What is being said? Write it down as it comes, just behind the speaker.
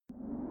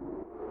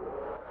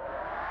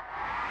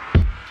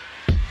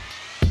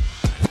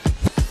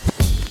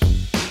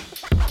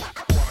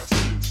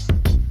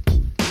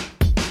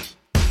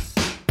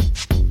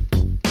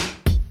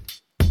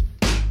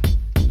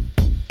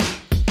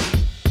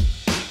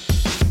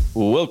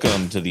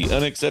Welcome to the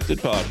Unaccepted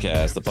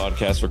Podcast, the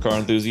podcast for car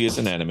enthusiasts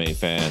and anime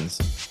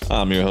fans.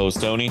 I'm your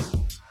host, Tony.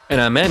 And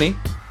I'm Manny.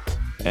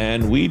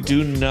 And we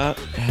do not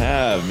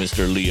have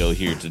Mr. Leo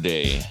here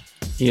today.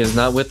 He is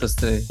not with us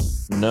today.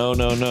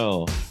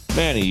 No.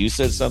 Manny, you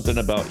said something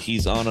about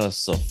he's on a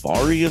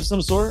safari of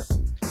some sort?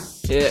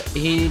 Yeah,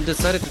 he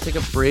decided to take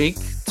a break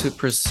to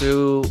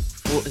pursue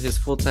his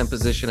full-time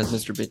position as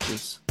Mr.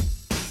 Bitches.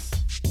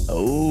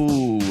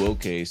 Oh,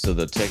 okay. So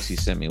the text he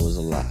sent me was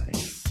a lie.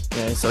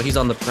 Yeah, so he's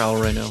on the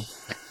prowl right now.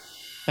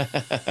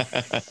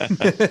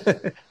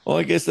 Well,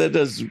 I guess that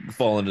does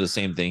fall into the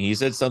same thing. He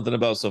said something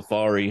about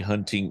safari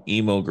hunting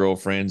emo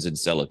girlfriends and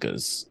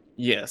Celicas.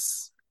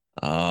 Yes.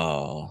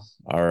 Oh,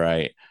 all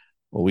right.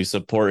 Well, we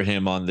support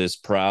him on this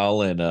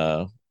prowl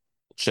and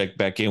check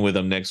back in with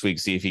him next week,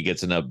 see if he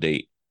gets an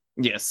update.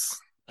 Yes.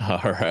 All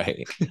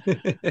right.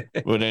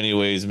 But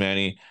anyways,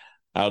 Manny,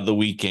 how'd the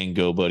weekend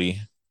go,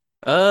 buddy?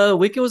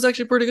 Weekend was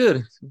actually pretty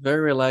good. Very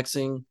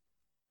relaxing.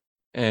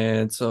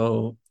 And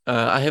so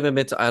I haven't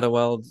been to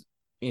Idlewild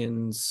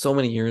in so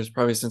many years,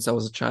 probably since I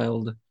was a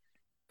child.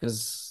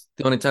 Because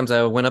the only times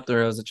I went up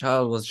there as a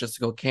child was just to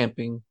go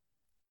camping.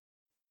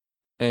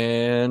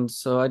 And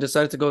so I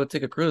decided to go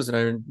take a cruise. And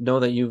I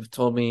know that you've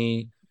told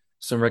me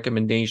some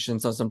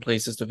recommendations on some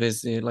places to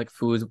visit, like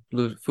food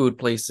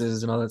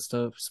places and all that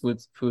stuff,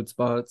 food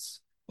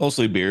spots.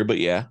 Mostly beer, but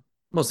yeah.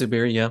 Mostly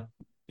beer, yeah.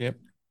 Yep.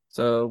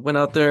 So went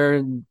out there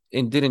and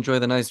did enjoy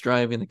the nice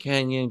drive in the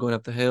canyon, going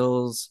up the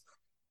hills,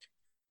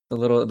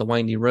 the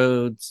windy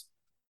roads,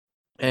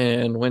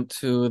 and went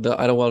to the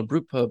Idlewild Brew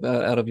Pub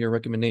out of your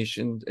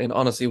recommendation. And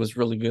honestly, it was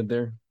really good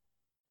there.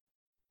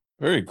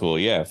 Very cool.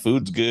 Yeah,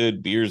 food's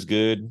good, beer's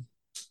good.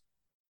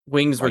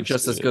 Wings were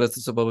just as good as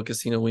the Soboba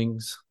Casino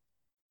wings.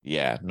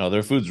 Yeah, no,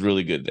 their food's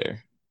really good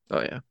there.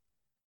 Oh yeah.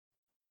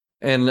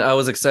 And I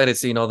was excited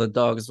seeing all the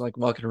dogs like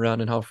walking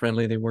around and how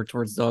friendly they were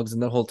towards dogs in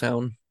the whole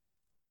town.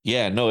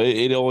 Yeah, no,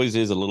 it always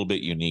is a little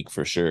bit unique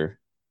for sure.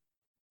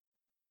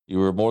 You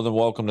were more than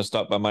welcome to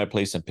stop by my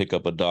place and pick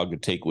up a dog to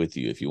take with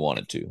you if you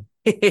wanted to.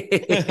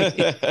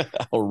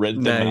 I'll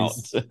rent them out.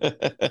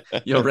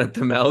 You'll rent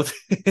them out.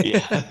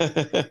 Yeah.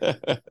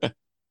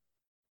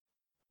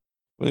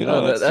 Well, you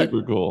know, that's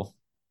super cool.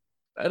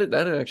 That'd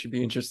actually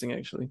be interesting,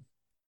 actually.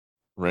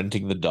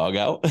 Renting the dog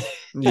out?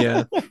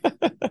 Yeah.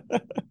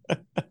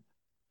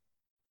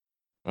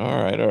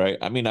 All right.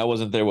 I mean, I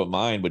wasn't there with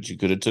mine, but you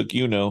could have took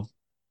Yuno.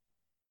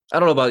 I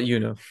don't know about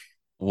Yuno.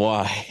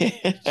 Why?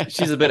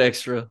 She's a bit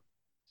extra.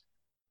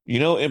 You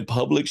know, in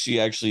public,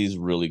 she actually is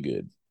really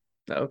good.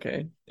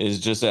 Okay. It's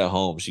just at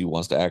home. She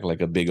wants to act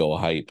like a big old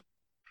hype.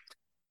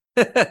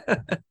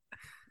 But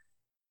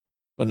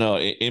no,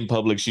 in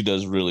public, she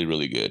does really,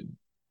 really good.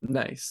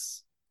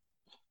 Nice.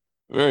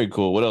 Very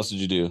cool. What else did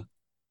you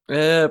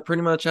do?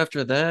 Pretty much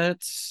after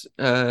that,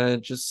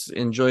 just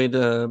enjoyed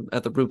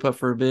at the brew pub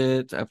for a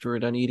bit after we're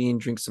done eating,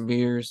 drink some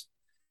beers,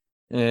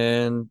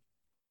 and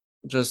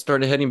just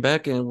started heading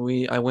back.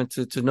 And I went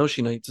to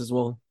Noshi Nights as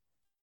well.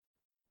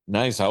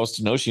 Nice. How was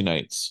Tenoshi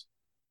Nights?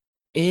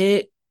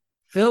 It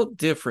felt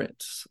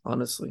different,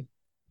 honestly.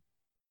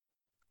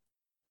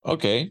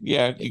 Okay,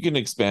 yeah, you can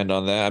expand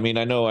on that. I mean,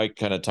 I know I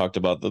kind of talked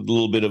about the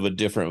little bit of a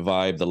different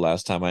vibe the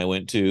last time I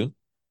went to.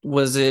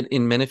 Was it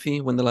in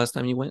Menifee when the last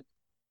time you went?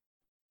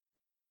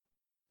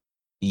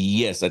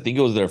 Yes, I think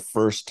it was their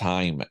first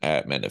time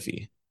at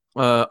Menifee.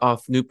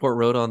 Off Newport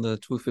Road on the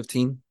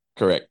 215.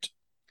 Correct.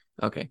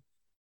 Okay.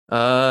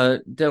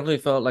 Definitely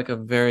felt like a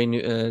very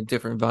new,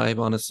 different vibe,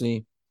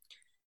 honestly.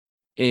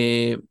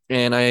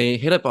 And I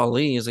hit up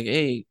Ali. He's like,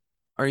 "Hey,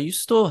 are you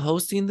still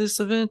hosting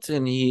this event?"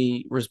 And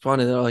he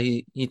responded, "Oh,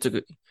 he took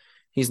it.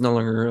 He's no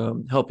longer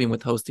helping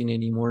with hosting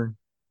anymore."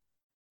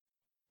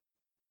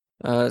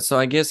 So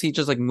I guess he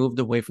just like moved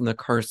away from the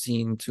car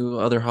scene to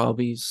other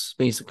hobbies,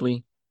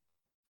 basically.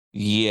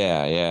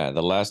 Yeah.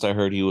 The last I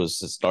heard, he was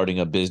starting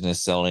a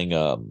business selling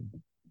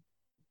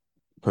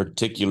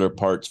particular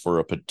parts for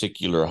a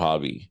particular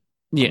hobby.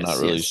 Yes, I'm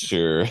not really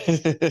sure.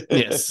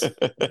 Yes.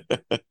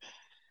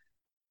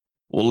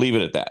 We'll leave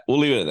it at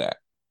that.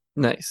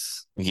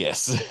 Nice.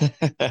 Yes.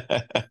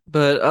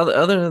 But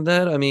other than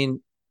that, I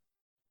mean,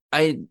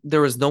 there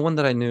was no one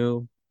that I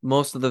knew.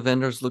 Most of the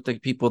vendors looked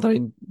like people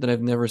that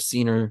I've never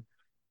seen or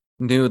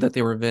knew that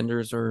they were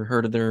vendors or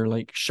heard of their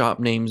like shop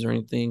names or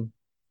anything.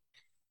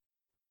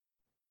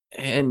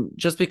 And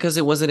just because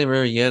it wasn't in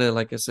Marietta,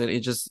 like I said, it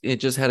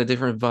just had a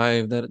different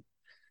vibe that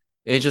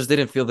it just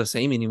didn't feel the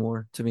same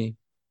anymore to me.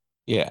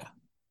 Yeah.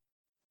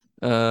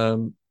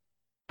 Um,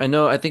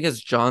 I think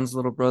it's John's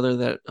little brother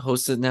that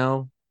hosted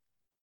now.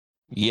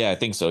 Yeah, I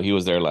think so. He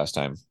was there last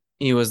time.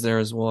 He was there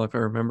as well, if I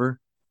remember.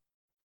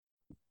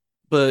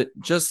 But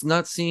just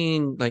not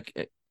seeing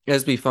like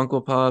SB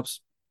Funko Pops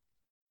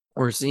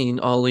or seeing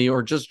Ollie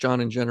or just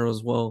John in general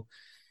as well,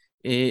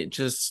 it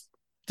just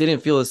didn't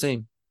feel the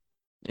same.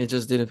 It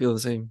just didn't feel the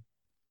same.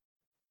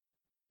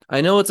 I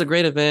know it's a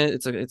great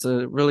event. It's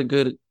a really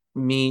good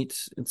meet.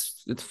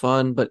 It's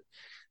fun, but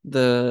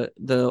the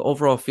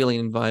overall feeling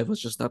and vibe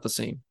was just not the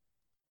same.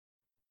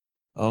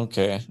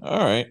 Okay. All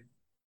right.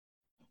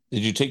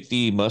 Did you take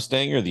the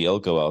Mustang or the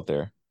Elko out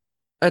there?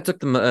 I took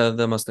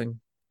the Mustang.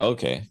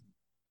 Okay.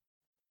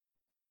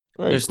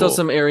 Very There's still cool.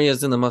 some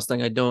areas in the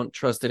Mustang I don't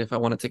trust it if I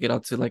want to take it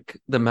out to like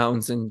the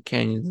mountains and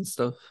canyons and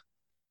stuff.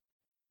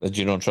 That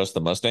you don't trust the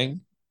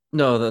Mustang?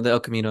 No, the El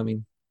Camino, I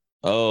mean.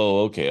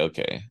 Oh, okay,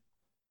 okay.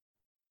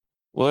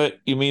 What?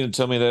 You mean to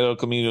tell me that El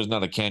Camino is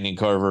not a canyon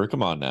carver?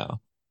 Come on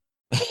now.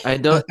 I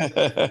don't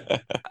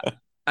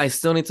I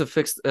still need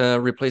to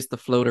replace the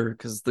floater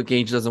because the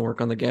gauge doesn't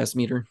work on the gas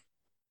meter.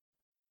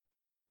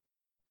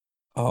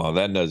 Oh,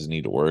 that does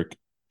need to work.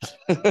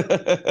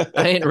 I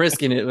ain't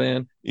risking it,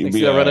 man. You'll Next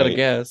be thing I all run out of right.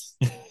 gas.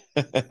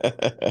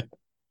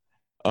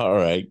 All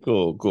right,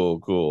 cool, cool,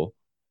 cool.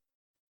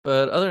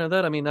 But other than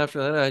that, I mean, after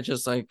that, I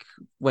just like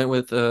went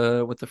with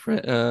the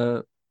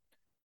friend.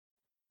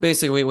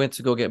 Basically, we went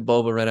to go get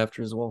boba right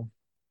after as well,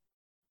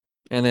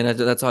 and then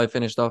that's how I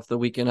finished off the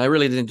weekend. I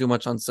really didn't do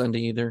much on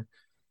Sunday either.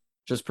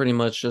 Just pretty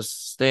much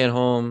just stay at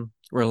home,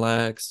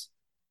 relax,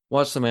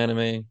 watch some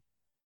anime,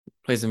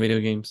 play some video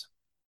games.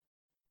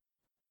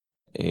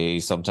 Hey,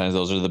 sometimes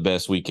those are the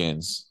best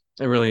weekends.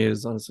 It really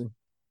is, honestly.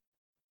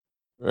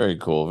 Very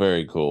cool,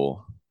 very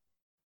cool.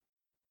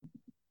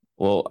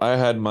 Well, I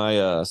had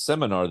my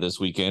seminar this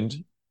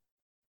weekend,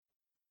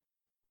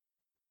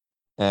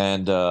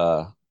 and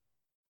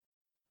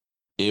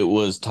it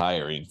was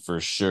tiring for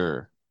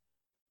sure.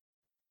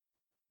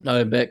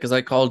 I bet because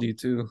I called you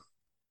too.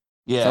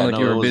 Sound Yeah, like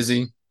you no, were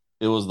busy.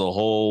 it was the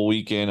whole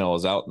weekend. I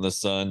was out in the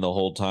sun the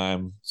whole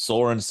time,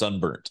 sore and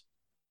sunburnt.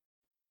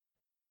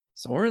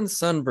 So we're in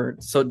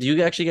sunburnt. So do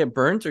you actually get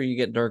burnt or you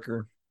get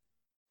darker?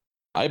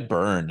 I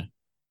burn.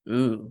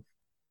 Ooh.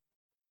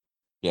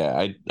 Yeah,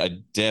 I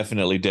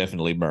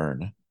definitely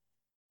burn.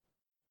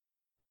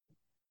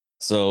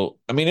 So,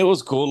 I mean, it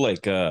was cool.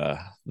 Like the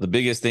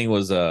biggest thing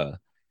was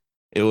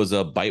it was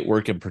a bite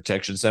work and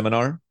protection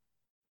seminar.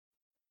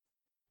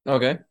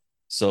 Okay.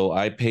 So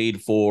I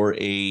paid for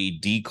a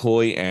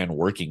decoy and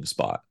working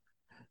spot,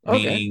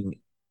 Okay.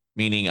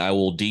 meaning I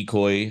will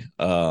decoy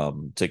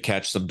to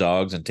catch some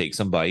dogs and take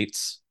some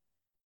bites.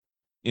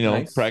 You know,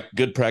 Nice.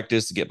 good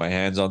practice to get my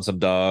hands on some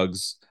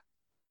dogs,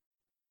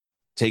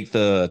 take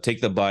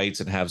the bites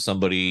and have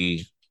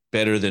somebody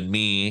better than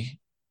me,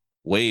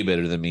 way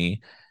better than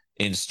me,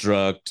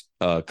 instruct,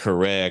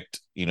 correct,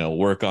 you know,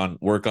 work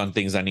on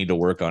things I need to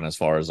work on as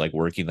far as like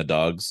working the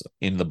dogs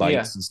in the Yeah.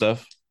 bites and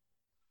stuff.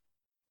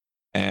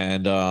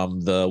 And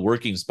the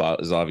working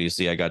spot is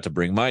obviously I got to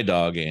bring my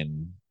dog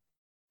in,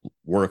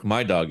 work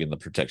my dog in the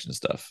protection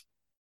stuff.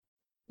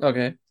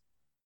 Okay.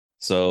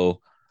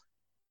 So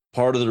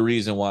part of the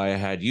reason why I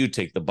had you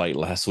take the bite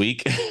last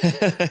week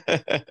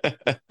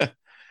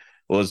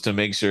was to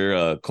make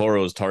sure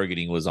Koro's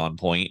targeting was on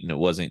point and it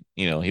wasn't,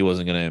 you know, he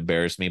wasn't going to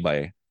embarrass me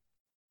by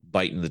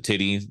biting the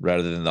titty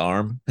rather than the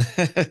arm.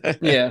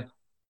 Yeah.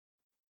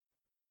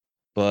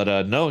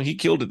 But no, he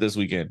killed it this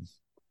weekend.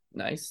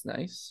 Nice.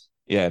 Nice.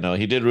 Yeah, no,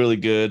 he did really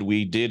good.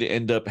 We did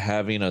end up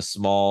having a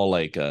small,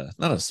 like,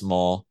 not a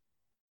small,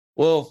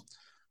 well,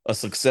 a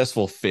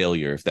successful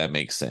failure, if that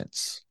makes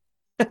sense.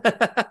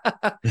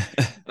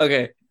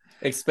 Okay.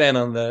 Expand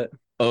on that.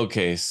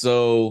 Okay,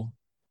 so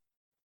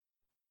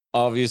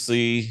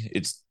obviously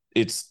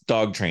it's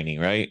dog training,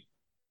 right?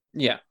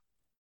 Yeah.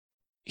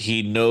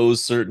 He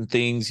knows certain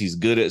things, he's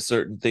good at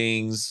certain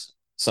things.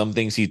 Some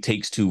things he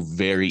takes to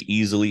very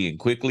easily and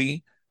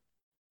quickly,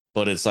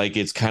 but it's like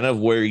it's kind of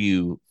where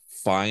you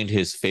find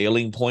his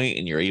failing point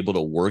and you're able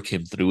to work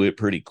him through it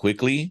pretty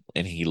quickly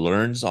and he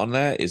learns on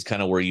that is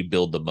kind of where you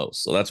build the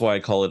most. So that's why I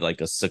call it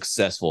like a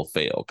successful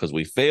fail because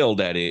we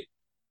failed at it,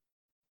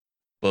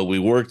 but we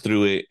worked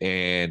through it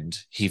and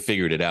he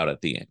figured it out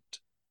at the end.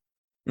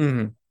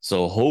 Hmm.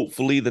 So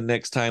hopefully the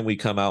next time we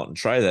come out and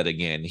try that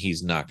again,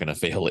 he's not going to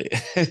fail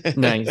it.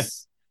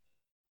 Nice.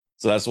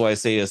 So that's why I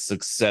say a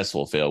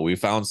successful fail. We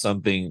found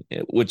something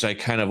which I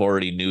kind of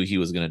already knew he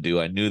was going to do.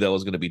 I knew that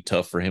was going to be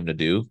tough for him to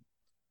do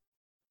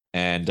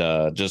and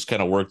just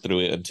kind of worked through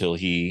it until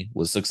he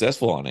was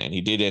successful on it. And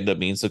he did end up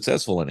being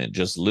successful in it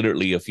just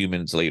literally a few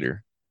minutes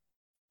later.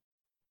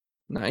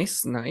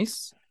 Nice.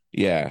 Nice.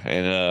 Yeah.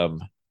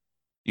 And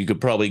you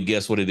could probably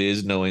guess what it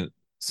is, knowing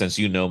since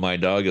you know my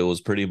dog, it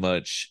was pretty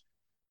much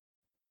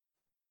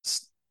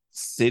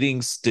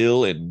sitting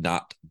still and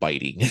not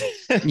biting.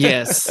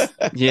 Yes.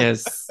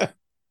 Yes.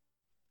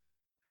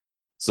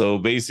 So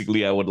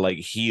basically, I would like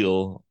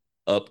heel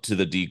up to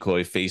the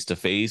decoy face to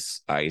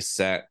face. I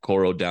sat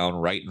Koro down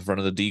right in front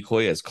of the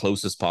decoy as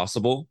close as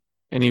possible.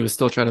 And he was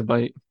still trying to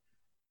bite.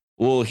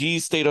 Well, he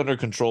stayed under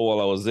control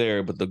while I was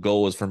there, but the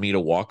goal was for me to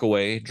walk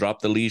away,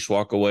 drop the leash,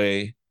 walk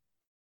away,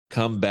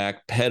 come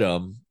back, pet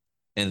him,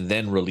 and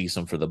then release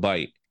him for the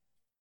bite.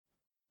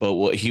 But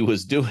what he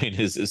was doing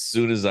is as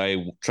soon as I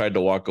tried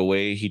to walk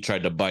away, he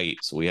tried to bite.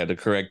 So we had to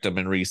correct him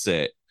and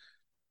reset.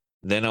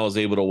 Then I was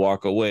able to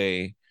walk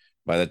away.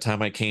 By the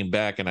time I came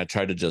back and I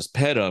tried to just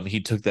pet him, he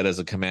took that as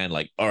a command,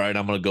 like, all right,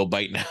 I'm going to go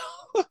bite now.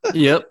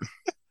 Yep.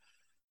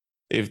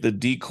 If the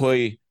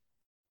decoy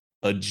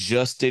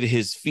adjusted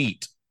his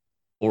feet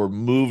or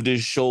moved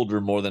his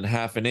shoulder more than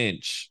half an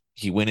inch,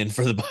 he went in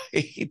for the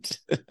bite.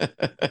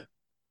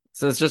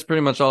 So it's just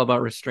pretty much all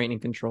about restraining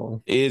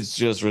control. It's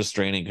just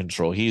restraining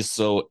control. He's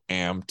so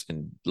amped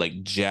and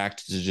like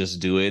jacked to just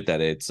do it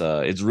that it's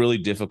really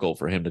difficult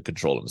for him to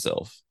control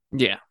himself.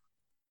 Yeah.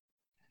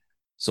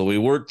 So we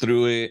worked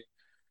through it,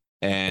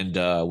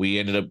 and we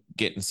ended up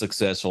getting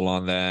successful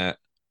on that.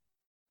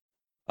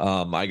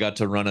 I got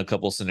to run a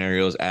couple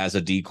scenarios as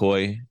a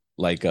decoy,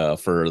 like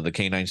for the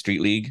Canine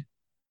Street League.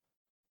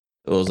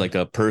 It was like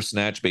a purse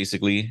snatch,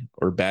 basically,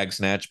 or bag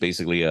snatch.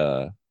 Basically,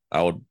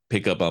 I would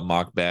pick up a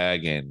mock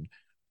bag and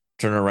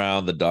turn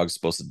around. The dog's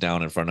supposed to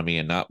down in front of me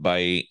and not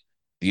bite.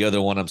 The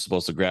other one, I'm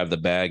supposed to grab the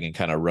bag and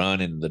kind of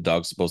run, and the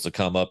dog's supposed to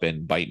come up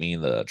and bite me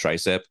in the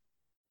tricep.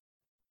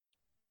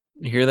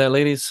 You hear that,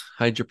 ladies?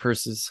 Hide your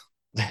purses.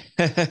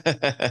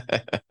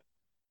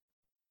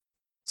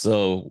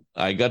 So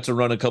I got to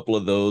run a couple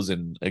of those,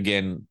 and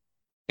again,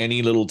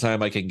 any little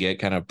time I can get,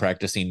 kind of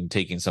practicing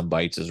taking some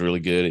bites is really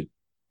good.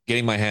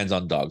 Getting my hands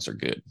on dogs are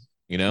good,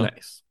 you know.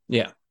 Nice.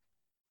 Yeah.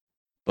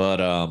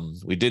 But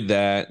we did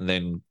that, and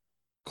then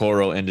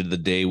Coro ended the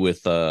day with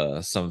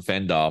some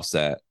fend offs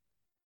that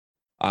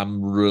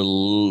I'm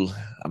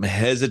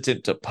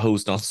hesitant to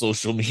post on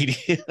social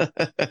media.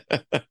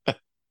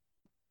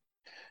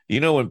 You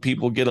know, when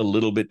people get a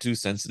little bit too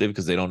sensitive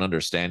because they don't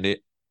understand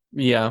it.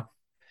 Yeah.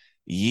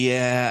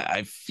 Yeah,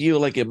 I feel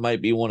like it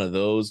might be one of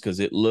those because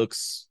it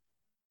looks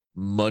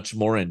much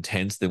more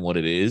intense than what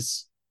it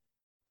is.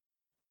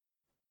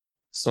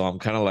 So I'm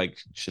kind of like,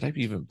 should I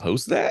even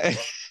post that?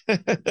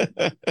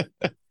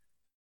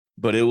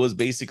 But it was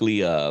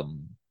basically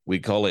we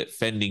call it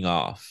fending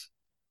off.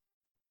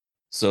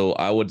 So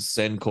I would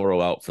send Coro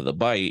out for the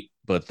bite,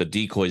 but the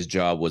decoy's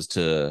job was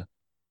to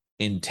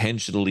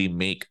intentionally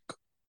make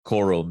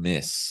Coro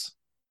miss.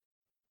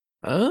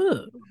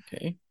 Oh,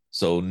 okay.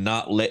 So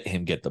not let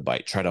him get the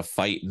bite. Try to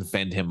fight and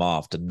fend him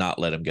off to not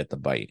let him get the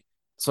bite.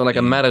 So like a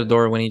And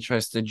matador when he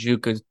tries to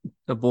juke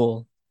a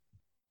bull.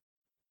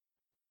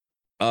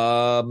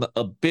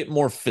 a bit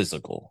more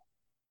physical.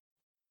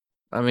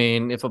 I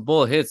mean, if a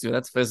bull hits you,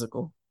 that's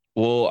physical.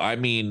 Well, I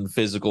mean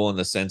physical in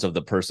the sense of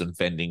the person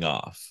fending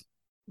off.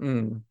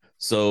 Mm.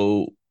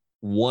 So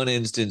one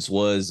instance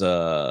was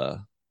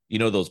you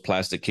know those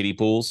plastic kiddie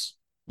pools?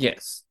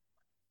 Yes.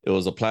 It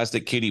was a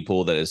plastic kiddie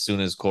pool that as soon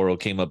as Coro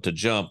came up to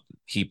jump,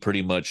 he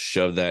pretty much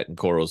shoved that in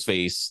Coro's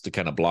face to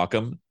kind of block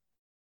him.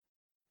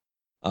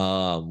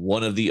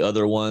 One of the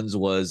other ones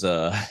was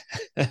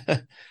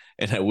and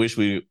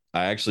I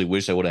actually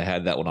wish I would have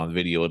had that one on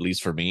video, at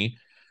least for me.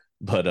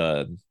 But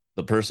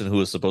the person who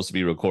was supposed to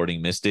be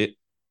recording missed it.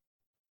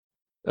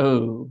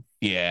 Oh,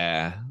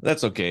 Yeah,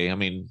 that's okay. I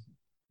mean,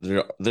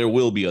 there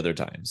will be other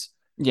times.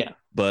 yeah.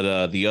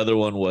 But the other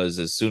one was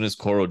as soon as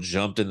Coro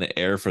jumped in the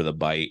air for the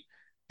bite,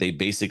 they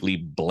basically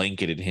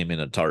blanketed him in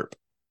a tarp.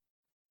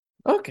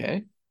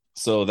 Okay.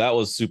 So that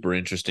was super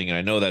interesting. And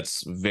I know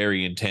that's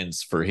very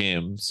intense for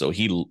him. So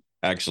he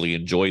actually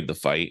enjoyed the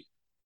fight.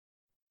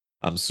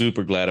 I'm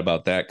super glad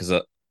about that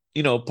because,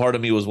 you know, part of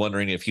me was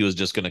wondering if he was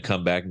just going to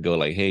come back and go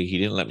like, "Hey, he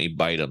didn't let me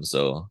bite him,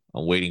 so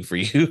I'm waiting for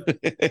you."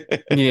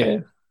 Yeah.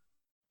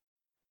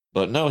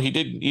 But no, he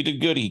did. He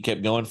did good. He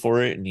kept going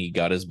for it, and he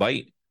got his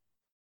bite.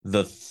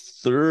 The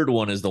third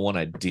one is the one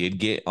I did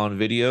get on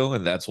video,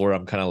 and that's where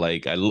I'm kind of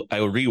like, I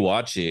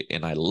rewatch it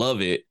and I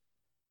love it.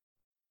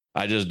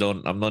 I just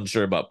don't. I'm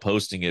unsure about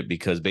posting it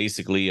because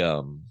basically,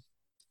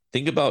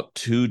 think about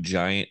two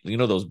giant, you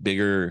know, those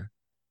bigger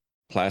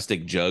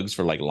plastic jugs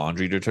for like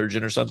laundry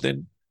detergent or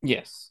something.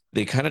 Yes.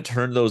 They kind of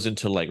turn those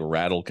into like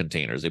rattle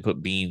containers. They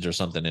put beans or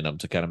something in them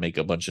to kind of make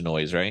a bunch of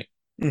noise, right?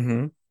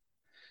 Mm-hmm.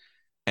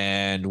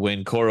 And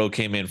when Coro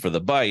came in for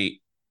the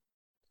bite,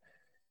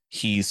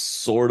 he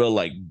sort of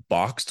like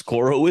boxed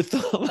Coro with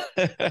them.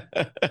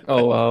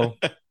 Oh, wow.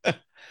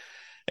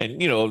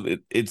 And you know,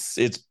 it's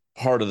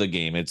part of the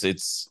game.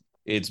 It's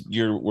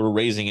we're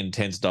raising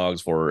intense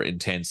dogs for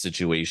intense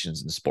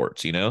situations in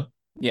sports, you know?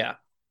 Yeah.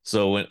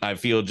 So when I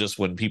feel just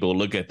when people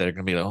look at that, they're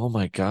gonna be like, "Oh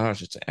my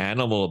gosh, it's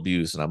animal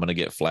abuse," and I'm gonna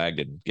get flagged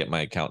and get my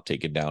account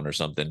taken down or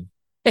something.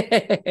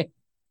 I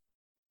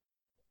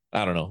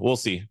don't know. We'll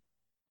see.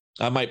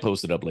 I might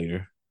post it up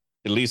later,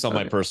 at least on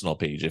my Okay. personal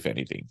page, if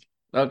anything.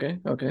 Okay.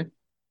 Okay.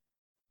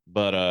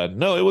 But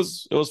no, it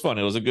was fun.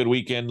 It was a good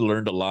weekend.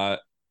 Learned a lot.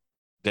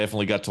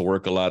 Definitely got to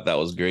work a lot. That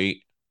was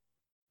great.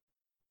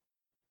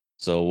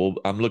 So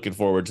I'm looking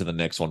forward to the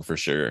next one for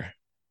sure.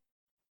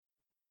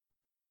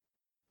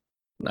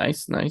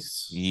 Nice.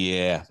 Nice.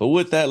 Yeah, but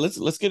with that,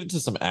 let's get into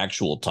some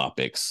actual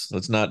topics.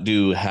 Let's not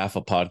do half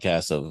a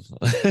podcast of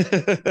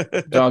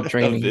Dog of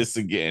training. this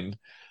again,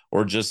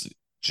 or just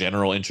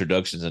general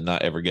introductions and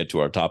not ever get to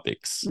our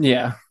topics.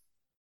 Yeah.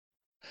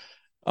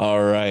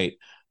 All right.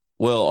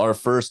 Well, our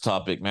first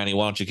topic, Manny,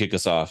 why don't you kick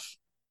us off?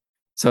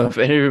 So if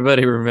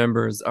everybody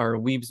remembers our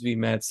Weebs Be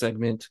Mad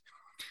segment,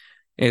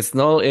 it's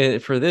no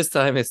for this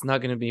time. It's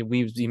not going to be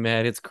Weebs Be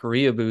Mad. It's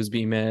Korea Boos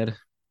Be Mad.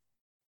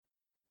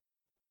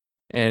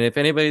 And if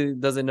anybody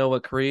doesn't know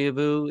what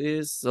Koreaboo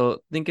is, so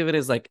think of it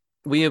as like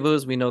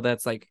weeaboos. We know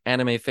that's like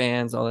anime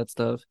fans, all that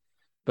stuff.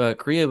 But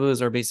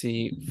Koreaboos are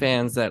basically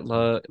fans that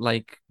love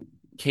like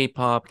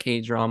K-pop,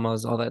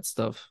 K-dramas, all that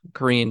stuff,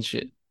 Korean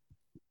shit.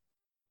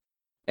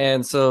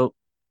 And so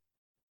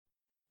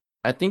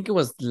I think it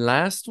was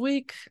last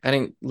week. I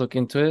didn't look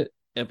into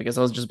it because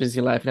I was just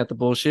busy laughing at the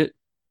bullshit.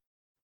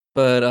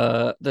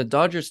 But the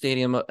Dodger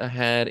Stadium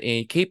had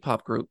a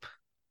K-pop group.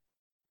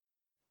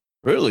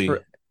 Really?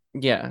 For,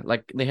 yeah,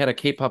 like they had a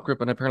K-pop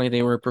group, and apparently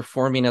they were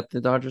performing at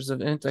the Dodgers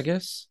event, I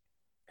guess,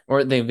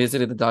 or they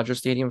visited the Dodger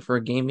Stadium for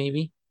a game,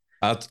 maybe.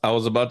 I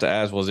was about to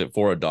ask, was it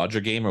for a Dodger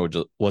game or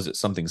was it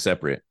something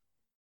separate?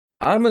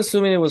 I'm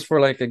assuming it was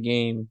for like a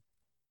game,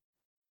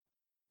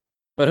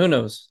 but who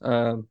knows?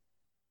 I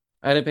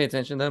didn't pay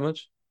attention that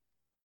much.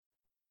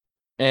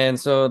 And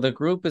so the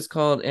group is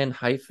called N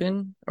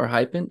hyphen or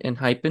hyphen N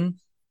hyphen.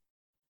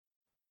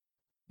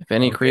 If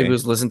any Okay.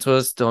 Koreabus listen to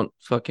us, don't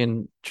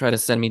fucking try to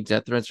send me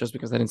death threats just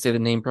because I didn't say the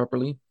name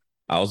properly.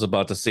 I was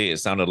about to say it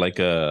sounded like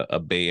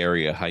a Bay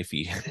Area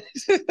hyphy.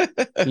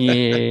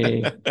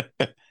 Yeah.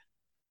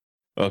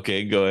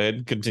 Okay, go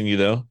ahead. Continue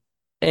though.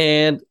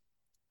 And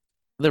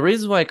the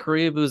reason why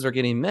Koreabus are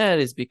getting mad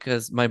is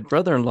because my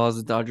brother-in-law is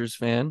a Dodgers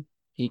fan.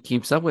 He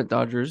keeps up with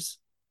Dodgers.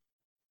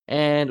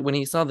 And when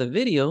he saw the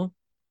video,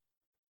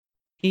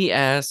 he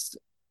asked,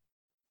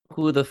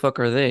 who the fuck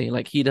are they?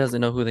 Like, he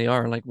doesn't know who they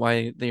are, like,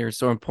 why they are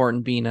so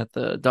important being at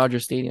the Dodger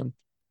Stadium.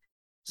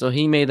 So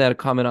he made that a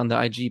comment on the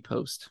IG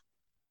post.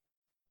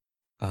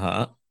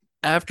 Uh-huh.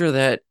 After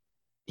that,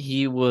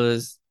 he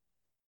was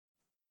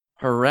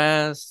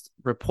harassed,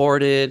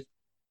 reported,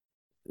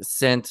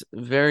 sent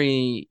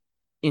very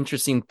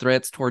interesting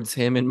threats towards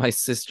him and my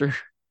sister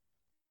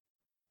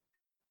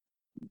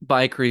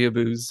by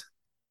Koreaboo's.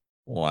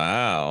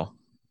 Wow.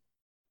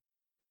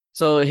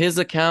 So his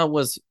account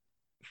was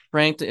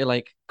franked,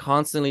 like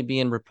constantly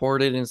being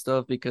reported and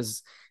stuff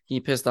because he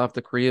pissed off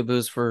the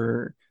Koreaboo's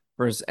for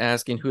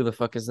asking who the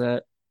fuck is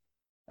that.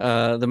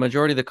 The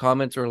majority of the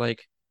comments were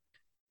like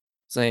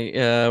saying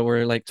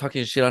we're like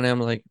talking shit on him,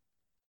 like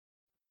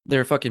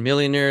they're fucking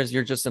millionaires.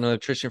 You're just an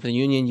electrician for the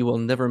union. You will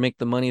never make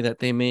the money that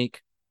they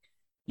make.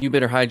 You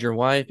better hide your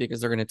wife because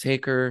they're gonna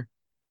take her.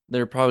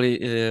 They're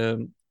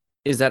probably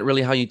is that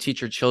really how you teach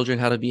your children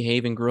how to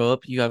behave and grow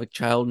up? You have a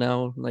child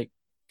now. Like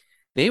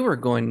they were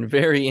going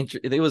very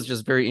it was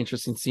just very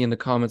interesting seeing the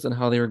comments on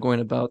how they were going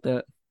about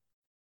that.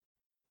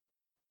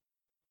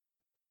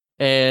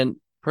 And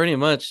pretty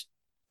much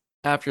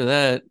after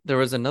that, there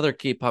was another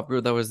K-pop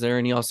group that was there,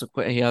 and he also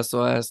quit. He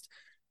also asked,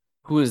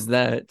 "Who is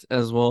that?"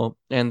 as well,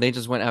 and they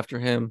just went after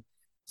him,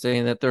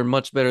 saying that they're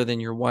much better than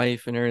your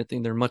wife and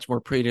everything. They're much more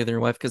prettier than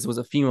your wife because it was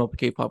a female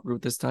K-pop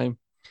group this time.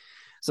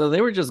 So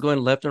they were just going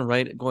left and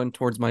right, going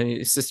towards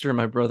my sister and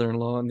my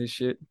brother-in-law on this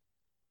shit.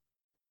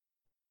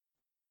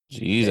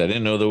 Jeez, I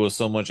didn't know there was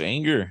so much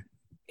anger.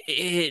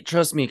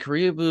 Trust me,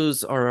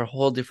 Koreaboos are a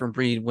whole different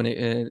breed when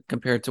it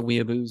compared to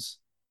Weeaboos.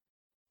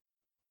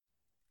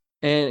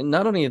 And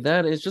not only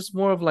that, it's just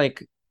more of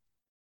like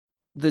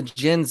the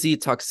Gen Z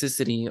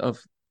toxicity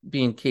of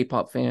being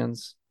K-pop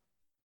fans.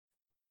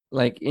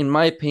 Like in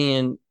my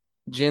opinion,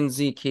 Gen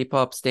Z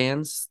K-pop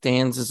stands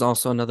is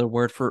also another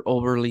word for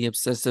overly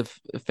obsessive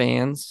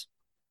fans.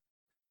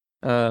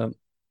 Uh,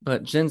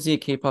 but Gen Z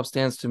K-pop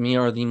stands to me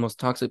are the most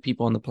toxic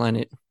people on the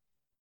planet.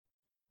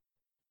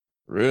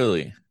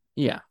 Really?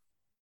 Yeah.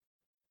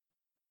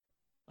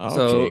 Okay,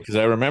 So because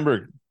I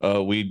remember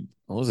we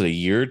what was it, a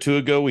year or two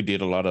ago we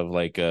did a lot of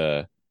like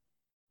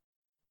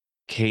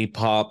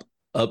K-pop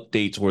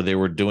updates where they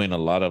were doing a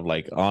lot of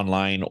like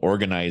online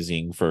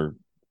organizing for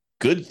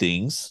good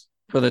things.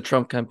 for the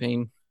Trump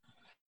campaign,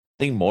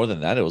 I think more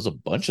than that, it was a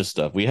bunch of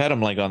stuff. We had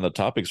them like on the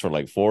topics for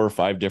like four or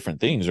five different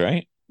things,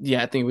 right?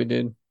 yeah, I think we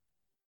did.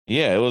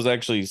 Yeah, it was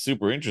actually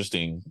super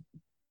interesting.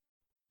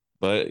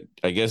 But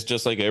I guess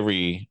just like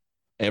every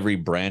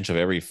branch of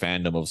every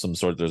fandom of some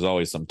sort, there's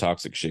always some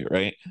toxic shit,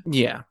 right?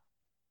 Yeah.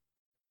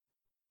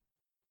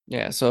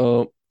 Yeah.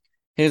 So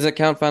his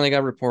account finally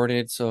got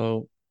reported.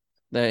 So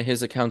that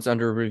his account's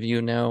under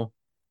review now.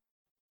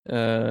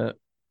 Uh,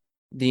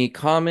 the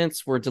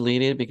comments were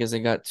deleted because it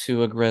got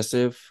too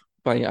aggressive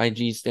by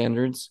IG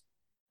standards.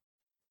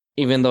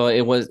 Even though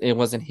it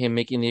wasn't him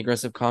making the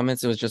aggressive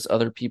comments, it was just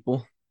other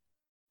people.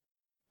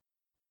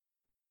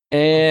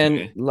 And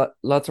Okay.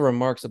 lots of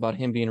remarks about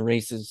him being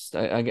racist.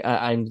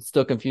 I'm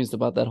still confused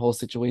about that whole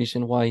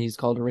situation. Why he's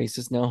called a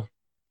racist now?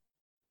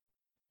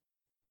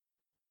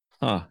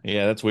 Huh.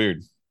 Yeah, that's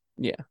weird.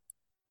 Yeah,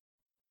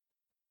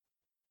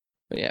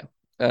 but yeah.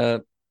 Uh,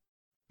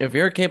 if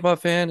you're a K-pop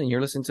fan and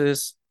you're listening to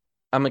this,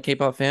 I'm a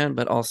K-pop fan,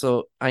 but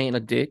also I ain't a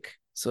dick.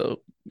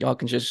 So y'all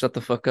can just shut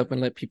the fuck up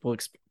and let people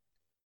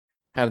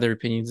have their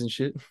opinions and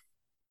shit.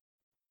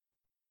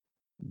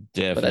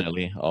 But that,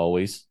 Definitely.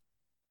 Always.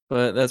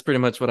 but that's pretty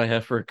much what I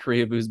have for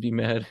Korea Booze Be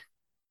Mad.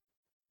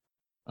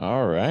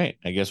 All right.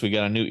 I guess we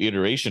got a new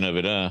iteration of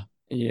it, huh?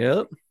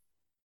 Yep,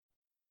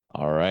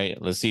 All right.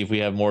 Let's see if we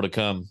have more to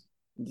come.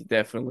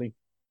 definitely.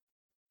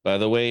 By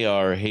the way,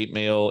 our hate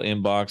mail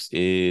inbox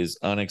is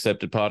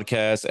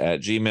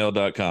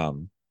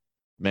unacceptedpodcast@gmail.com.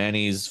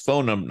 Manny's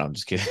phone number. No, I'm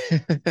just kidding.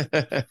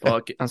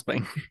 Fuck, I'm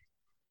playing.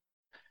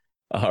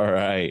 All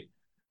right.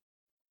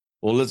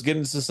 Well, let's get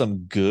into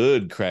some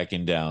good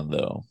cracking down,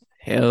 though.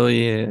 Hell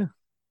yeah.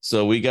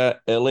 So we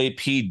got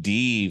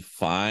LAPD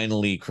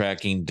finally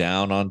cracking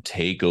down on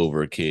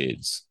takeover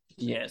kids.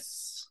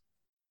 Yes.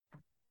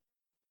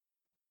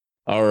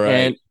 All right.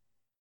 And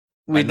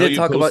I we know did you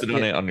talk about, posted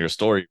on yeah, it on your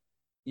story.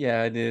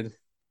 yeah, I did.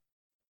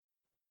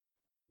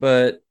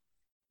 But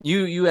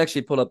you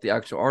actually pulled up the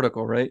actual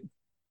article, right?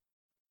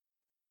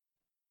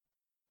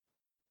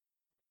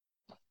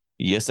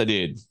 Yes, I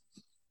did.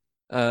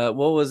 What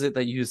was it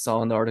that you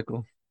saw in the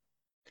article?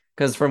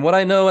 Because from what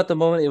I know at the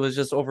moment, it was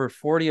just over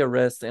 40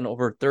 arrests and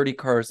over 30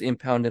 cars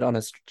impounded on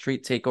a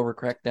street takeover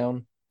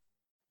crackdown.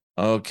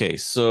 Okay,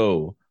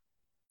 so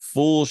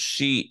full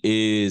sheet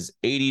is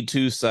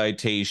 82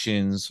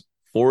 citations,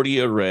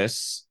 40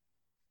 arrests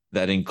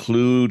that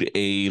include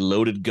a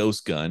loaded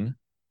ghost gun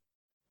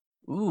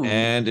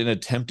and Ooh, an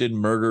attempted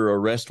murder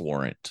arrest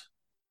warrant,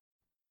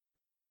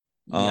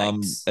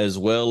 yikes. as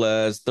well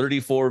as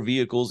 34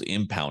 vehicles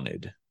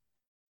impounded.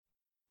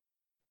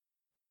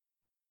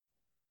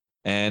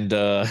 And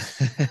at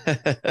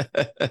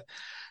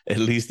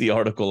least the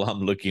article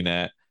I'm looking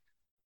at,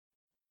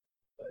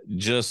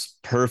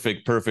 just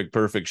perfect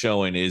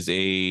showing is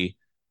a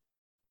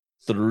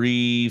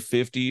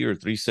 350 or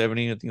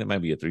 370. I think that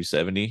might be a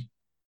 370.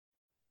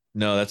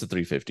 No, that's a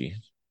 350.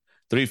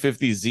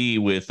 350Z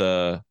with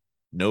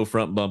no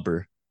front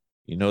bumper.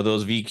 You know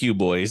those VQ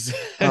boys.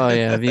 Oh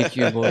yeah,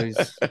 VQ boys.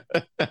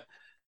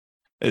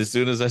 As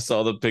soon as I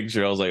saw the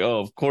picture, I was like, "Oh,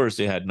 of course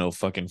it had no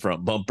fucking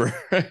front bumper."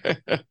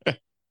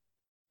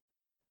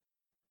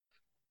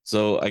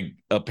 So I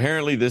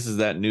apparently this is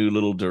that new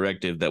little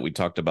directive that we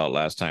talked about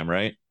last time,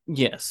 right?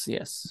 Yes,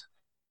 yes.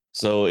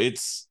 So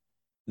it's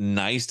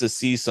nice to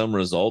see some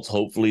results.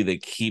 Hopefully they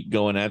keep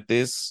going at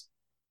this.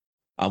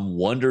 I'm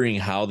wondering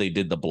how they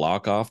did the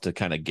block off to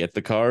kind of get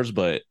the cars,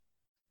 but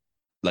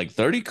like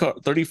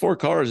 34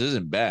 cars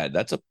isn't bad.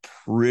 That's a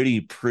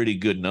pretty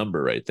good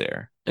number right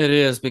there. It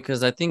is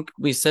because I think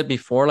we said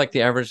before, like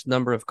the average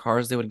number of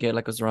cars they would get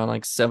like was around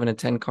like 7 to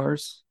 10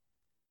 cars.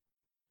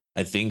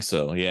 I think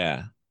so.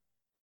 Yeah.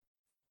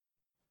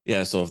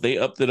 Yeah, so if they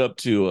upped it up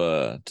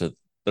to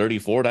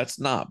 34, that's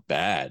not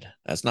bad.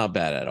 That's not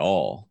bad at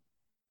all.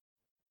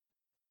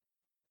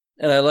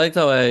 And I liked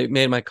how I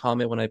made my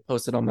comment when I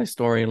posted on my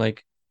story,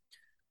 like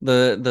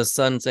the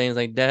son saying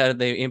like, "Dad,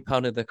 they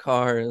impounded the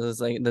car." It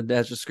was like the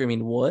dad's just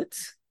screaming, "What?"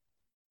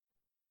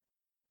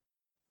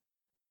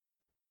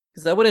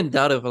 Because I wouldn't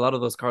doubt if a lot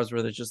of those cars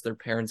were just their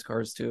parents'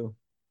 cars too.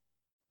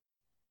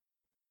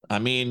 I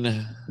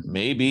mean,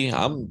 maybe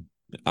I'm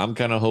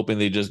kind of hoping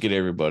they just get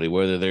everybody,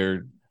 whether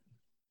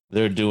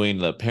they're doing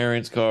the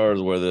parents'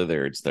 cars,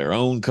 whether it's their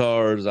own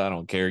cars. I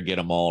don't care. Get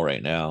them all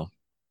right now.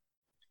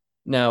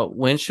 Now,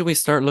 when should we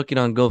start looking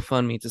on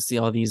GoFundMe to see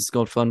all these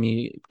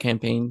GoFundMe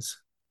campaigns?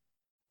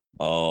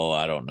 Oh,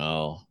 I don't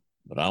know,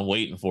 but I'm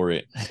waiting for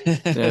it.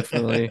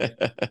 Definitely.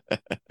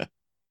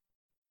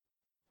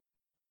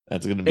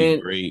 That's gonna be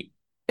And great.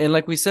 and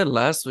like we said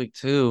last week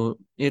too,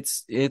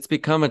 it's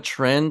become a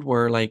trend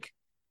where like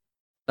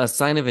a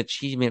sign of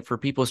achievement for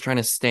people's trying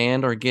to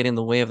stand or get in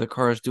the way of the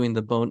cars doing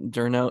the bone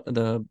burnout,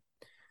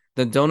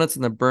 the donuts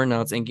and the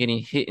burnouts and getting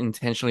hit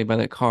intentionally by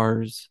the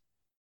cars.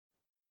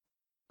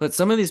 But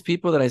some of these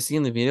people that I see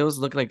in the videos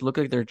look like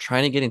they're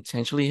trying to get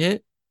intentionally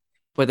hit,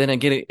 but then I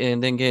get it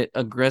and then get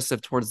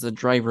aggressive towards the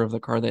driver of the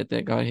car that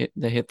got hit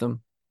that hit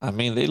them. I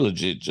mean, they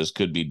legit just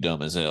could be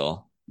dumb as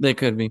hell. They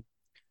could be.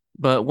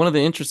 But one of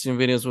the interesting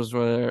videos was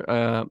where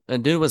a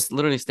dude was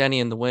literally standing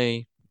in the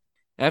way.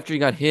 After he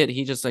got hit,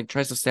 he just like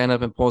tries to stand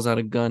up and pulls out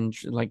a gun,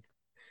 like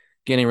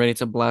getting ready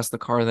to blast the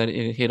car that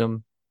it hit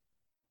him.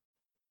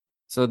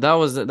 So that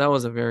was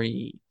a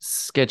very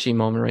sketchy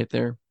moment right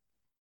there.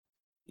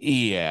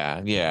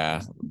 Yeah,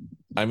 yeah.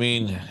 I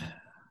mean,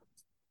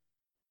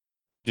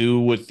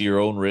 do with your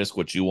own risk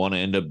what you want to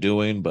end up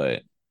doing,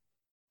 but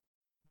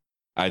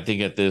I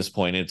think at this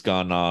point it's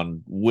gone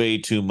on way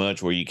too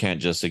much where you can't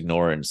just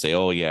ignore it and say,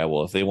 "Oh yeah,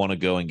 well if they want to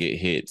go and get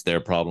hit, it's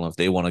their problem. If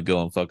they want to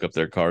go and fuck up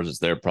their cars, it's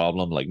their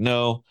problem." Like,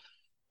 no,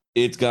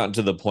 it's gotten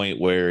to the point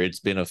where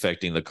it's been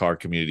affecting the car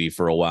community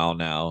for a while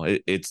now.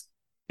 It's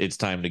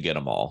time to get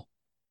them all.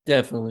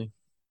 Definitely.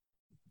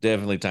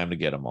 Definitely time to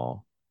get them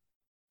all.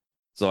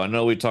 So I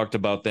know we talked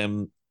about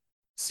them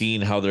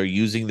seeing how they're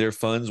using their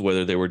funds,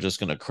 whether they were just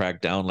going to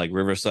crack down like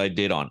Riverside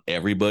did on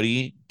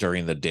everybody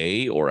during the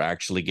day or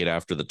actually get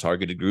after the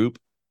targeted group.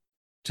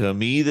 To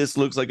me, this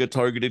looks like a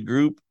targeted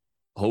group.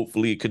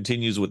 Hopefully, it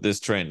continues with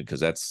this trend because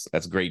that's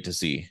great to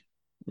see.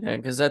 Yeah,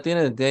 because at the end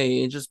of the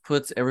day, it just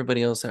puts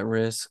everybody else at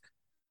risk,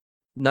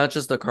 not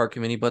just the car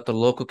community, but the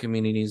local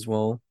community as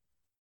well.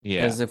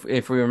 Yeah, As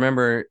if we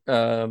remember,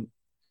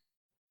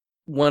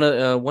 one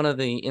of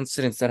the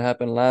incidents that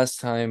happened last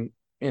time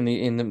in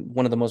the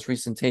one of the most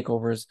recent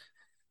takeovers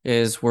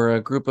is where a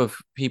group of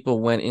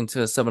people went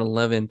into a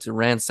 7-Eleven to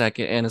ransack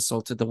it and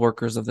assaulted the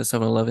workers of the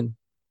 7-Eleven.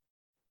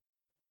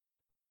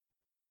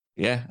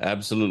 yeah,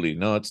 absolutely.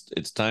 No,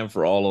 it's time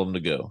for all of them to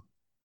go.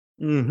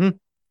 Mm-hmm.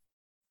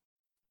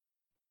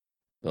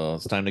 So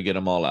it's time to get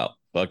them all out.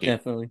 Fuck it.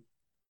 Definitely.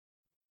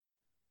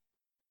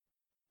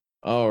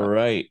 All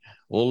right.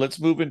 Well, let's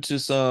move into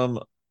some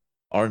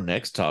our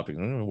next topic.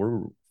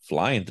 We're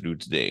flying through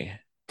today.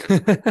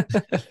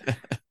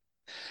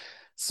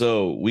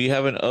 So we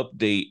have an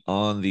update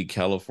on the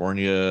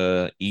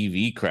California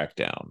EV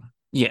crackdown.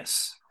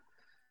 Yes.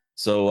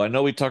 So I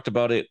know we talked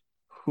about it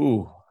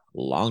a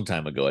long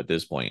time ago at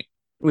this point.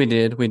 We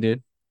did.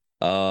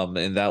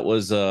 And that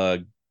was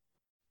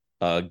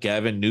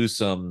Gavin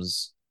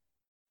Newsom's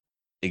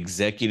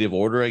executive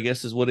order, I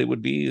guess is what it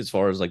would be, as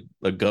far as like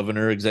a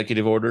governor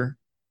executive order.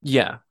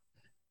 Yeah.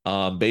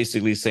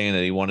 Basically saying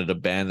that he wanted to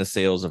ban the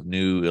sales of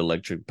new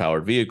electric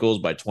powered vehicles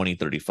by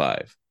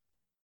 2035.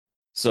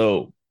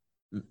 So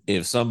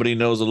if somebody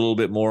knows a little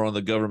bit more on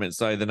the government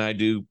side than I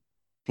do,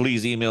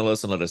 please email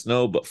us and let us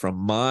know. But from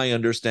my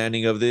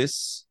understanding of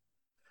this,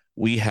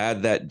 we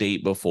had that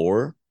date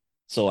before.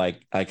 So I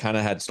kind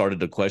of had started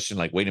to question,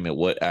 like, wait a minute,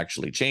 what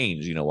actually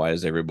changed? You know, why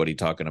is everybody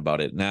talking about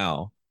it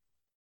now?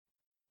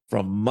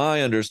 From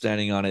my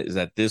understanding on it is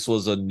that this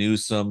was a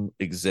Newsom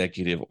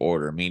executive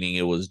order, meaning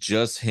it was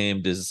just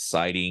him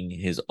deciding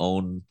his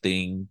own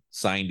thing,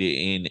 signed it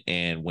in,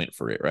 and went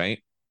for it,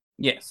 right?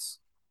 Yes.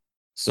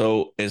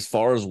 So as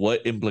far as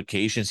what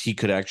implications he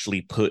could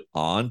actually put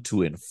on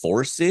to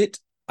enforce it,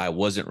 I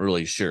wasn't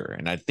really sure.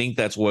 And I think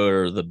that's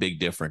where the big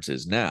difference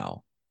is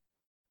now.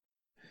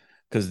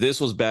 Because this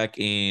was back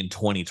in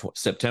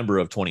September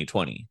of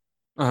 2020,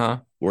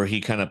 where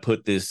he kind of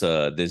put this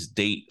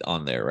date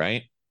on there,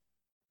 right?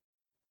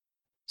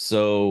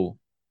 So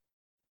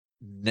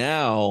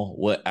now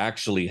what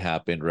actually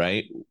happened,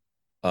 right?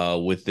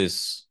 With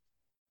this,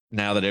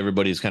 now that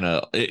everybody's kind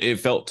of, it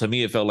felt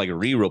like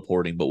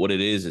re-reporting, but what it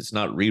is, it's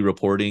not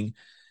re-reporting.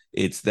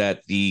 It's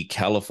that the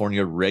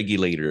California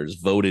regulators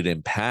voted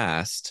and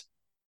passed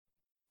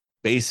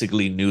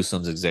basically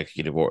Newsom's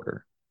executive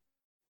order.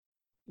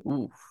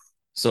 Oof.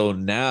 So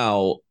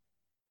now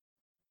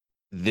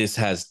this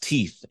has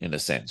teeth in a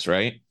sense,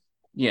 right?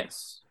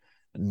 Yes.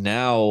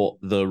 Now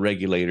the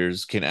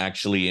regulators can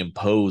actually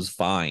impose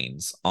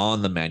fines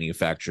on the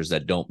manufacturers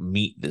that don't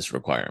meet this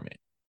requirement.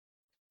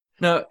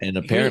 Now, and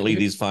apparently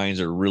these fines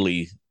are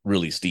really,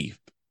 really steep.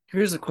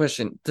 Here's a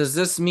question. Does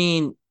this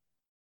mean,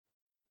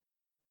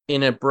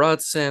 in a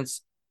broad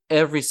sense,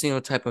 every single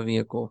type of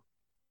vehicle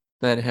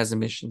that has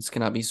emissions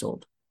cannot be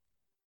sold?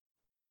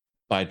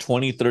 By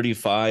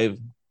 2035,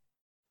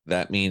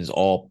 that means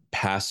all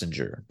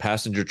passenger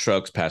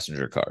trucks,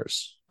 passenger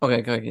cars.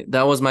 Okay.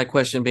 That was my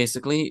question,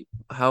 basically.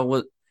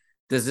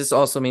 Does this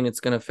also mean it's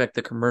going to affect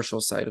the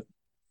commercial side of?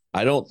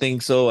 I don't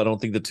think so. I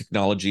don't think the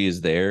technology is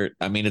there.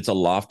 I mean, it's a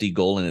lofty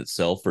goal in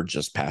itself for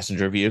just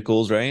passenger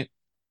vehicles, right?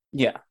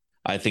 Yeah.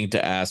 I think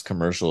to ask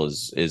commercial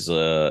is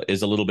a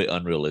little bit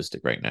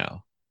unrealistic right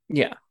now.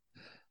 Yeah.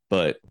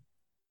 But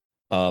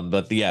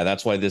yeah,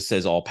 that's why this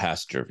says all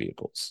passenger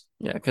vehicles.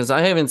 Yeah, because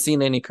I haven't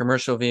seen any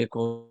commercial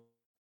vehicle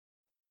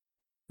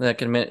that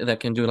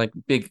can do like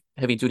big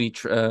heavy duty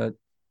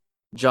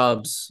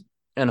jobs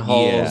and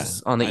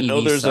hauls on the I know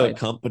EV there's side. a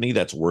company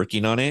that's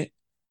working on it,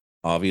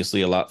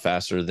 obviously a lot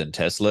faster than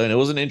Tesla, and it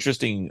was an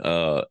interesting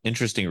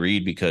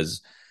read,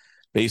 because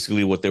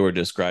basically what they were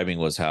describing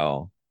was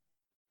how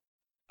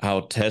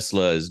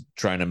Tesla is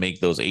trying to make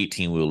those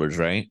 18 wheelers,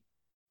 right?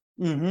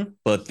 Mm-hmm.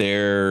 But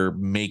they're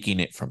making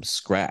it from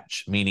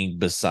scratch, meaning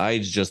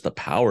besides just the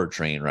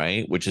powertrain,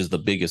 right, which is the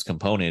biggest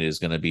component, is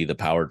going to be the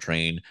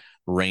powertrain,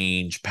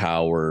 range,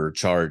 power,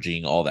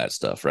 charging, all that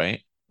stuff,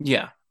 right?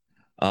 Yeah.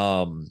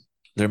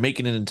 They're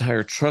making an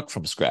entire truck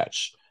from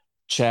scratch,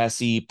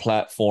 chassis,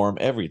 platform,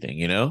 everything,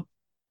 you know?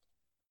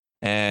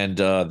 And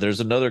there's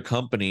another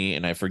company,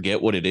 and I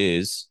forget what it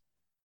is,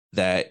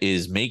 that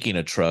is making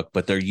a truck,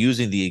 but they're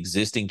using the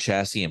existing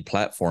chassis and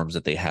platforms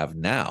that they have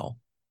now.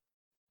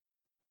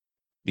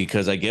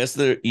 Because I guess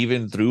they're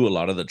even through a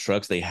lot of the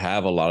trucks, they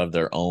have a lot of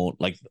their own,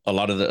 like a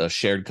lot of the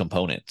shared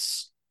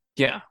components.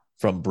 Yeah.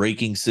 From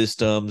braking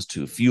systems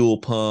to fuel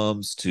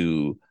pumps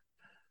to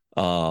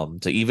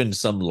even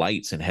some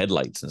lights and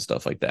headlights and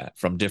stuff like that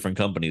from different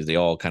companies. They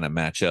all kind of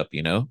match up,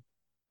 you know?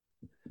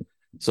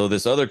 So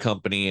this other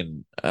company,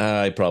 and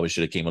I probably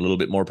should have came a little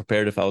bit more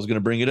prepared if I was going to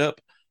bring it up.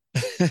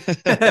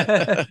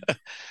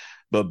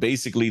 But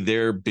basically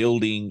they're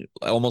building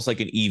almost like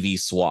an EV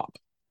swap.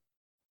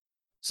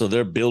 So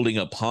they're building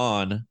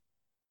upon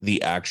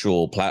the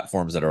actual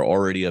platforms that are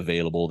already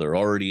available. They're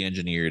already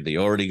engineered. They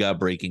already got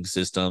braking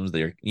systems.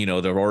 They're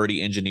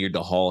already engineered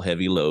to haul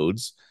heavy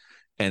loads,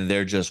 and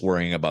they're just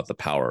worrying about the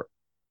power,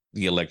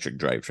 the electric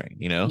drivetrain,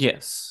 you know?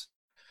 Yes.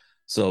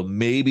 So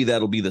maybe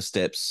that'll be the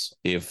steps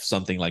if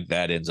something like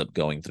that ends up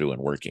going through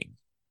and working.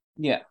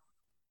 Yeah.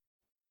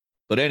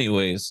 But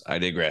anyways, I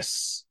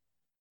digress.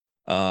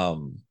 Yeah,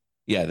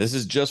 this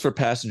is just for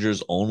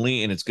passengers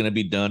only, and it's going to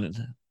be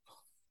done.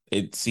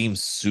 It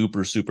seems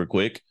super, super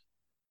quick.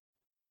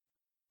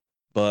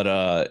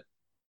 But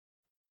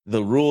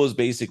the rule is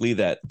basically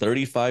that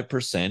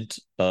 35%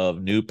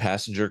 of new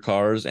passenger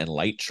cars and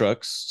light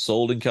trucks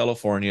sold in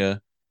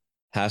California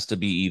has to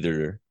be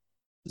either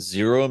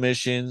zero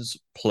emissions,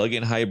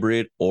 plug-in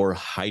hybrid, or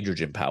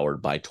hydrogen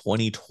powered by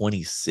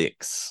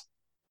 2026.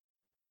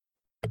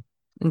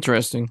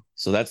 Interesting.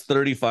 So that's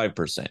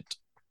 35%.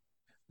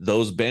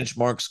 those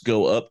benchmarks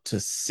go up to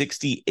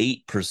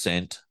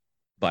 68%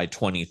 by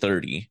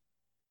 2030.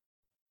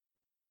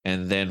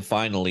 And then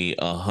finally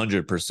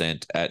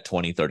 100% at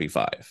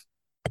 2035.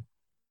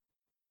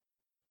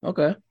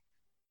 Okay.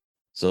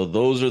 So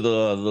those are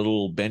the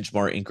little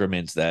benchmark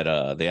increments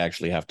that they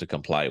actually have to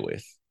comply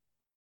with.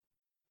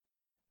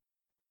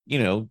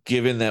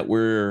 Given that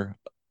we're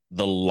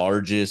the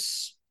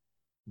largest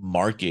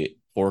market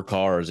for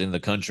cars in the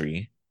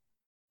country,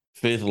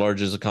 fifth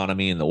largest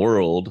economy in the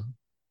world,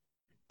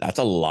 that's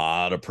a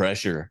lot of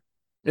pressure.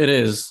 It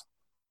is.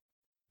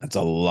 That's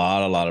a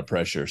lot of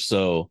pressure.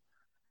 So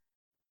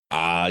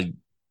I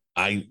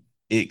I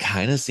it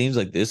kind of seems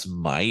like this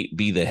might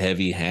be the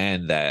heavy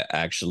hand that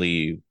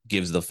actually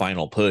gives the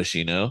final push.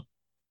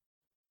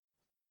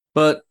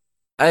 But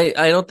I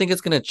don't think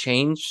it's gonna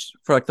change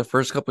for like the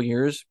first couple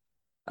years.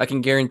 I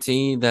can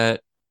guarantee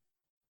that,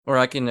 or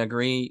I can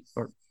agree,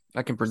 or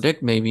I can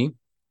predict maybe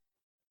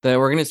that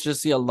we're gonna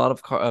just see a lot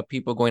of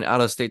people going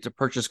out of state to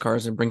purchase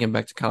cars and bring them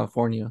back to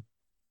California.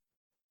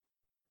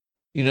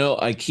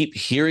 I keep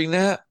hearing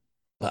that,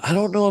 but I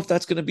don't know if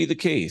that's going to be the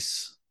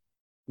case.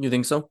 You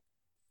think so?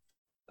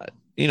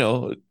 You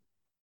know,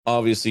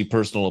 Obviously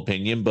personal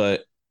opinion,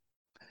 but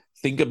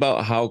think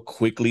about how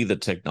quickly the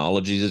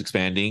technology is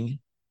expanding,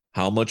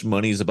 how much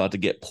money is about to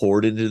get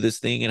poured into this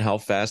thing, and how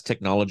fast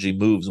technology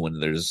moves when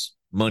there's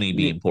money Yeah.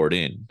 being poured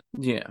in.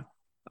 Yeah.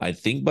 I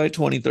think by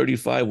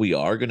 2035, we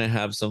are going to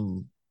have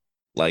some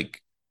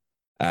like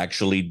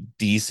actually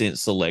decent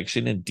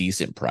selection and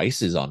decent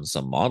prices on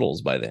some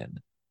models by then.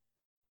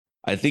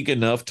 I think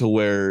enough to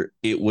where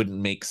it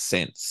wouldn't make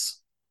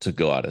sense to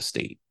go out of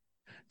state.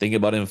 Think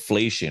about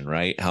inflation,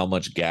 right? How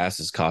much gas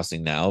is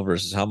costing now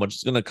versus how much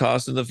it's going to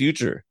cost in the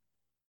future.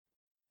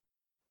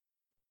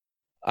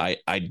 I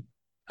I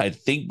I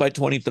think by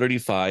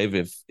 2035,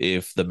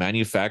 if the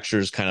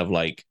manufacturers kind of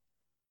like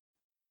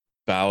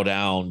bow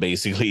down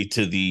basically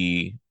to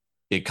the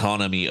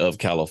economy of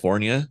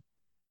California,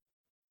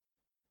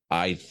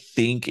 I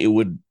think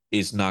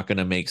it's not going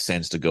to make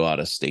sense to go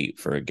out of state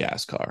for a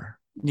gas car.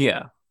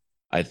 Yeah.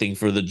 I think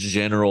for the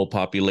general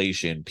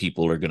population,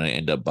 people are going to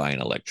end up buying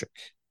electric.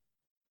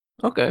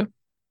 Okay.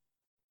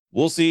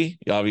 We'll see.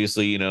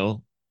 Obviously,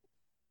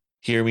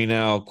 hear me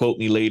now, quote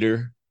me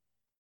later.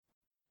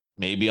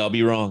 Maybe I'll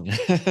be wrong.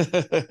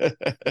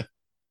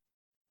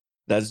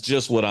 That's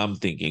just what I'm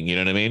thinking. You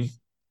know what I mean?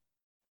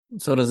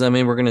 So does that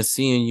mean we're gonna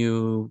see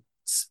you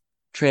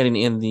trading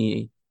in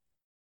the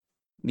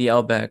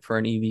Outback for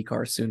an EV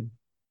car soon?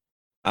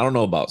 I don't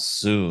know about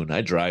soon.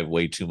 I drive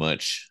way too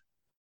much.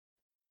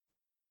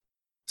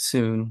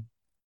 Soon.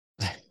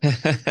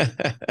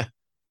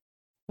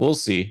 We'll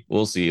see.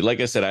 We'll see. Like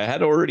I said, I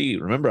had already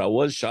remember I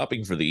was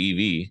shopping for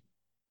the EV.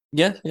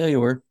 Yeah, yeah, you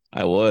were.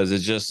 I was.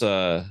 It's just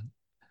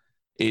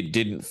it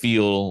didn't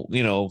feel,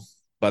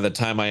 by the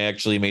time I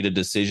actually made a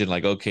decision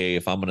like, okay,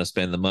 if I'm going to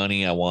spend the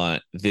money, I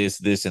want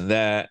this and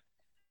that,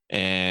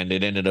 and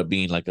it ended up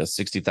being like a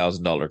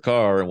 $60,000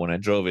 car, and when I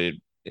drove it,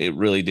 it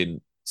really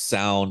didn't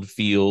sound,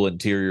 feel,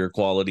 interior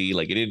quality,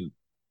 like it didn't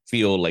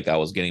feel like I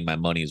was getting my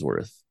money's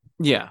worth.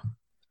 Yeah.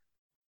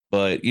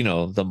 But,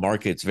 the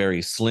market's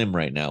very slim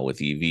right now with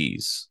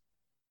EVs.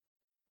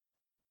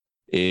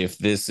 If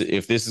this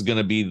is going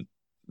to be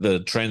the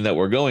trend that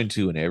we're going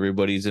to and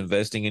everybody's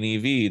investing in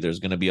EV, there's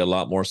going to be a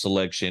lot more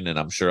selection, and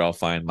I'm sure I'll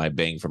find my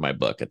bang for my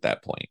buck at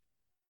that point.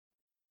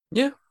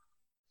 Yeah.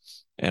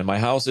 And my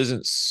house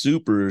isn't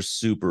super,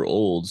 super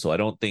old, so I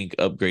don't think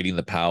upgrading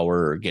the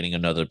power or getting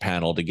another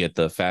panel to get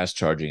the fast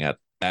charging at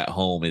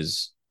home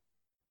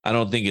I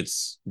don't think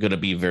it's going to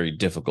be very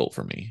difficult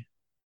for me.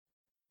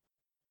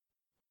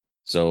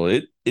 So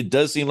it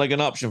does seem like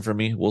an option for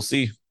me. We'll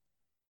see.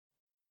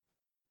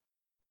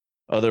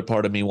 Other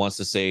part of me wants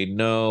to say,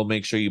 no,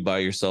 make sure you buy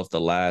yourself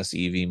the last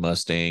EV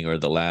Mustang or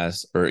the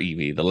last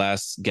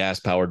gas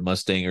powered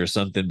Mustang or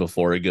something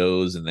before it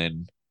goes. And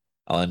then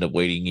I'll end up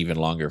waiting even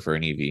longer for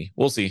an EV.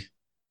 We'll see.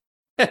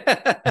 Hey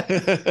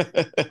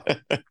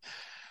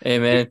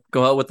man,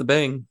 go out with the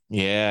bang.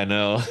 Yeah, I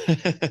know.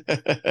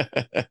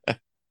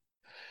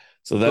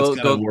 So that's Go kind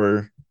of go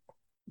where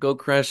go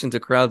crash into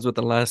crowds with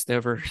the last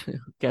ever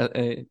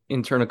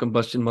internal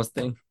combustion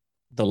Mustang.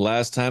 the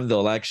last time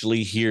they'll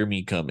actually hear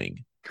me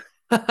coming.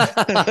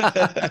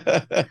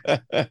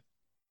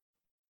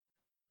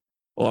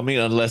 Well, I mean,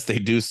 unless they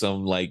do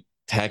some like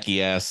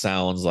tacky ass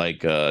sounds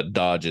like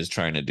Dodge is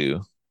trying to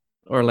do.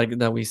 Or like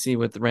that we see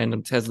with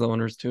random Tesla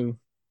owners too.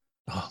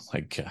 Oh my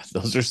god,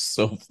 those are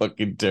so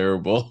fucking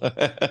terrible.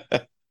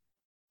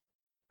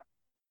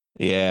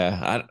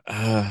 Yeah,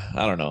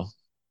 I don't know.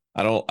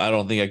 I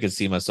don't think I could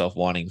see myself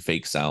wanting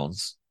fake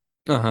sounds.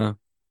 Uh-huh.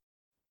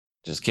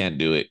 Just can't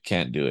do it.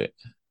 Can't do it.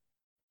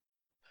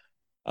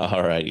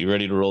 All right, you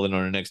ready to roll in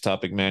on our next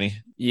topic, Manny?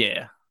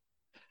 Yeah.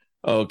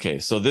 Okay,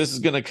 so this is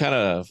gonna kind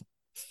of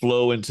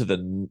flow into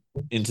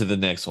the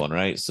next one,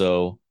 right?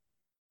 So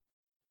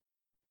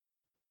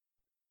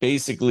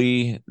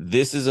basically,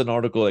 this is an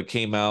article that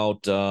came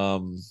out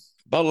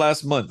about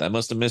last month. I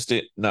must have missed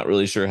it. Not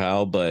really sure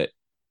how, but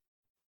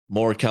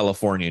more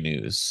California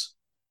news.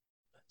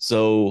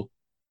 So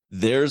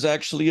There's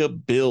actually a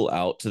bill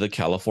out to the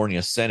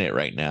California Senate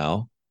right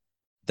now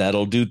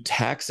that'll do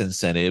tax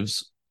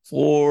incentives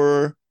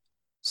for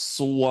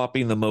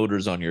swapping the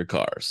motors on your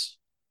cars.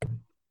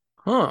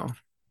 Huh.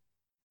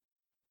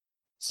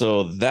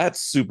 So that's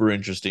super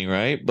interesting,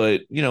 right?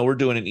 But we're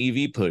doing an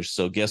EV push.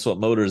 So guess what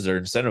motors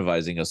they're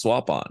incentivizing a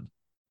swap on?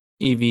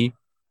 EV.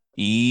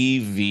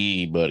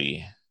 EV,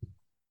 buddy.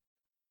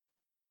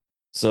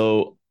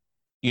 So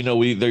we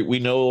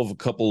know of a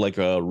couple like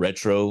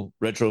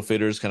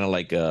retrofitters, kind of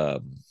like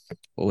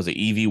what was it,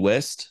 EV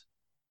West?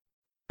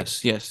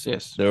 Yes, yes,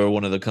 yes. They were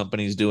one of the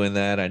companies doing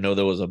that. I know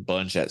there was a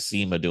bunch at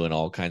SEMA doing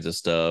all kinds of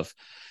stuff.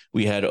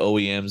 We had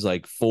OEMs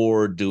like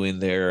Ford doing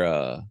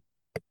their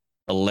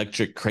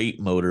electric crate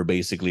motor,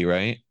 basically,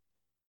 right?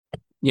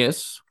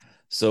 Yes.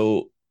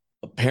 So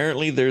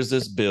apparently there's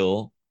this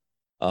bill,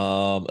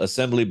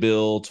 Assembly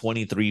Bill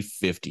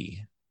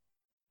 2350.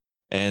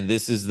 And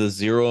this is the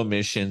zero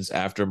emissions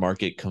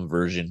aftermarket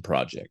conversion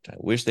project. I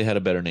wish they had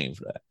a better name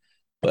for that.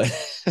 But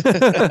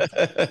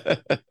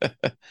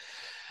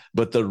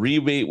but the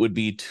rebate would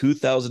be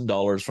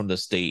 $2,000 from the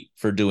state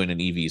for doing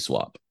an EV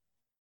swap.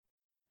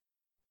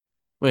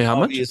 Wait, how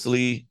much?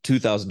 Obviously,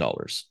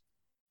 $2,000.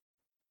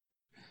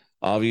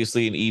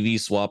 Obviously, an EV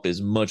swap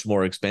is much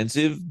more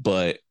expensive,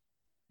 but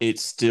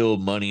it's still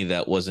money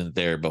that wasn't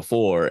there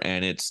before,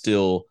 and it's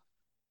still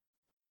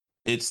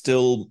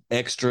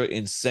extra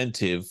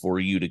incentive for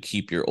you to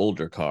keep your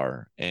older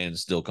car and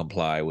still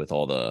comply with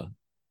all the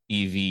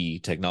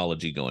EV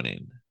technology going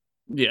in.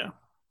 Yeah.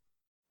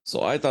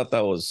 So I thought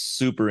that was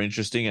super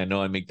interesting. I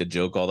know I make the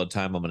joke all the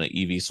time I'm going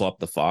to EV swap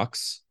the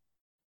Fox.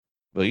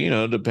 But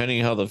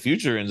depending how the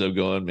future ends up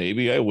going,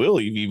 maybe I will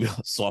EV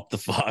swap the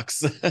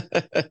Fox.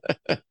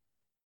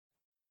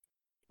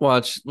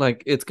 Watch,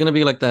 like it's gonna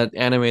be like that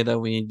anime that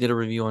we did a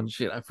review on.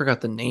 Shit, I forgot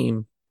the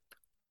name.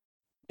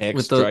 With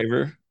X the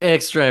driver.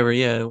 X driver,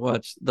 yeah.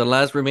 Watch, the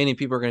last remaining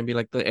people are gonna be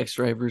like the X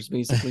drivers,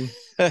 basically.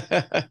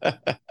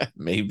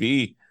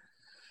 Maybe.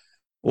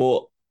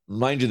 Well,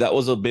 mind you, that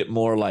was a bit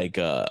more like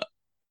what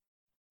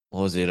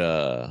was it?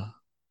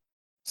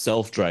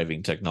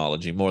 Self-driving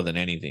technology more than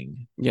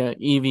anything. Yeah,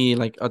 EV,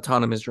 like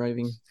autonomous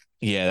driving.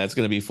 Yeah, that's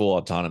going to be full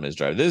autonomous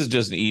drive. This is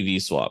just an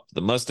EV swap.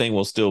 The Mustang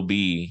will still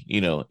be,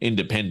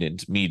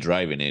 independent, me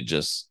driving it,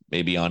 just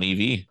maybe on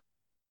EV.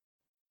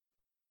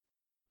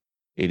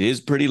 It is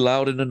pretty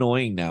loud and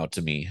annoying now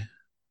to me.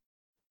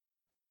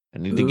 I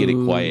need to get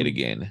it quiet Boo.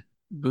 again.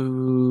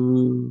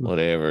 Boo.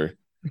 Whatever.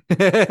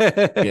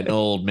 Getting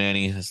old,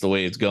 Manny. That's the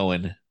way it's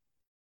going.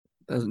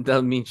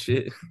 Doesn't mean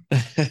shit.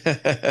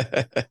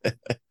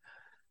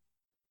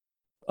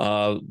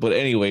 But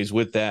anyways,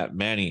 with that,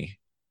 Manny,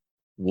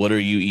 what are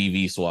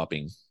you EV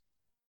swapping?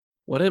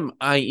 What am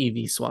I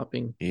EV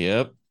swapping?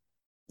 Yep.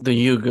 The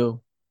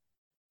Yugo.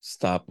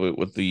 Stop it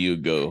with the you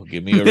go.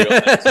 Give me a real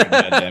answer,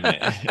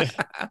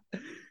 goddammit.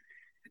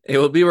 It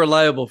will be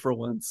reliable for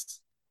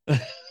once.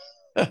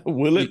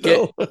 Will You it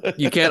can't though?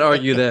 you can't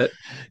argue that.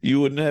 You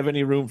wouldn't have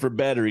any room for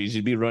batteries.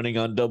 You'd be running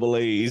on double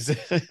A's.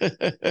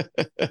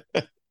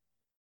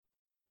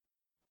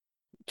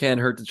 Can't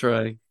hurt to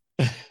try.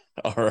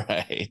 All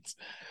right.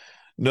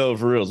 No,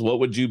 for reals. What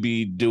would you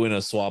be doing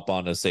a swap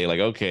on to say, like,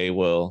 okay,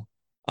 well,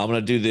 I'm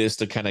gonna do this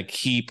to kind of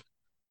keep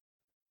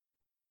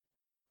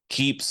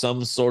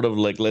some sort of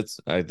like, let's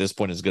at this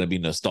point it's gonna be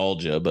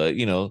nostalgia, but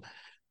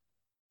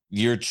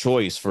your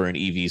choice for an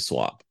EV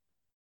swap,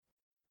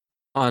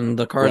 On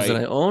the cars that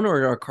right? I own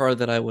or a car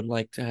that I would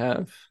like to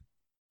have?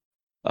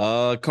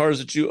 Cars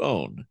that you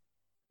own.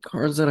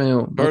 Cars that I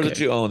own. Cars that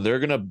Okay. you own, they're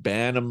gonna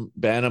ban them,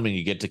 and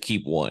you get to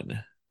keep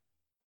one.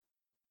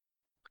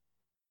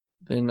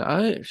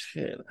 Then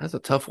shit, that's a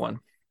tough one.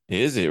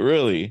 Is it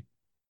really?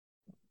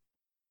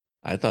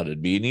 I thought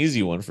it'd be an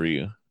easy one for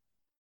you.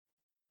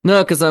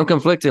 No, because I'm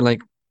conflicted.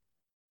 Like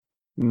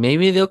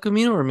maybe the El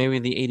Camino or maybe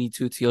the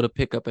 82 Toyota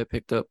pickup I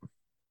picked up.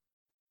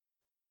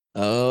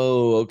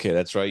 Oh, okay,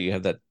 that's right. You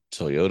have that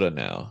Toyota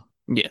now.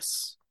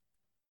 Yes.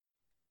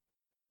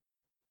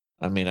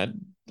 I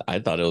mean, I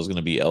thought it was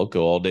gonna be Elko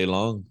all day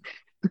long.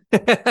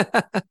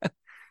 That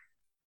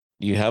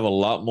You have a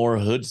lot more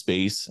hood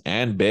space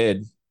and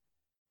bed.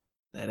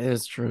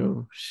 is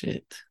true.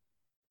 Shit.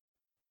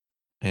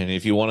 And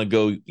if you want to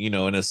go,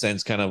 in a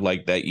sense, kind of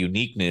like that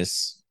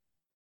uniqueness,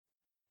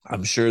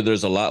 I'm sure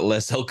there's a lot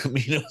less El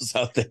Caminos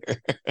out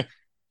there.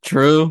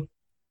 True.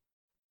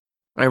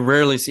 I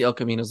rarely see El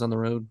Caminos on the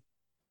road.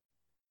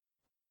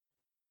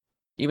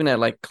 Even at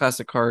like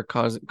classic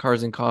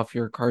cars and coffee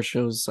or car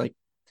shows, like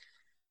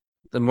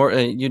the more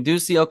you do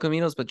see El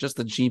Caminos, but just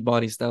the G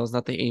body styles,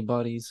 not the A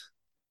bodies.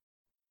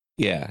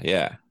 Yeah,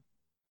 yeah.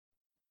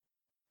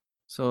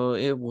 So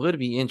it would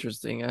be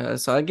interesting.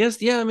 So I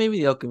guess yeah, maybe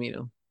the El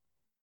Camino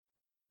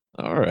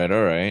All right,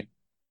 all right.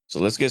 So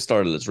let's get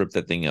started. Let's rip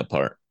that thing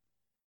apart.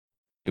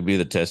 Could be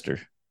the tester.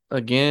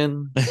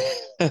 again.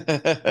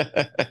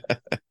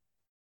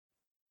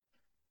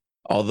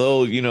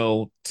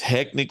 Although,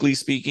 technically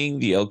speaking,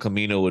 the El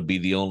Camino would be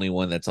the only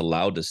one that's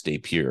allowed to stay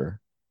pure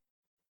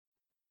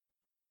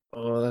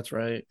Oh, that's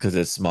right. because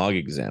it's smog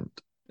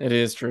exempt. It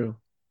is true.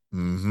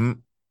 Mm-hmm.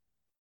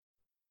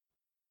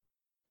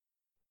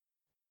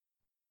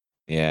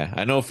 Yeah,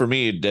 I know for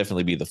me it'd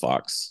definitely be the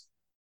Fox.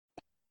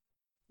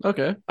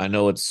 Okay. I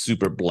know it's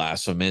super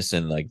blasphemous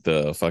in like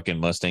the fucking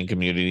Mustang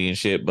community and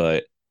shit,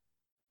 but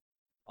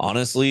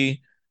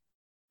honestly,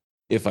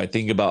 if I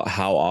think about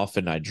how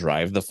often I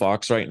drive the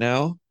Fox right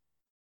now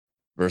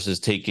versus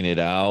taking it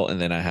out, and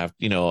then I have,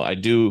 I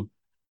do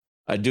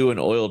an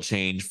oil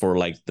change for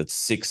like the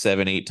 6,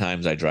 7, 8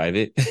 times I drive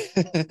it.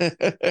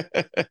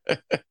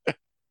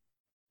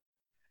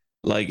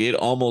 Like it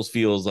almost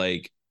feels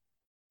like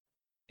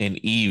an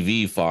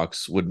EV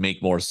Fox would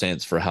make more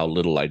sense for how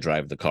little I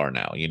drive the car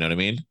now. You know what I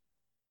mean?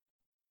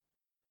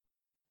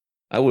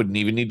 I wouldn't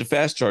even need to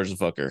fast charge the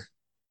fucker.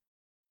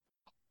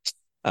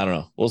 I don't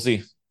know. We'll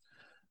see.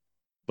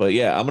 But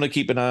yeah, I'm gonna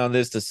keep an eye on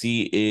this to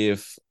see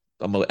if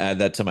I'm gonna add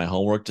that to my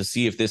homework to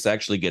see if this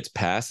actually gets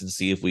passed and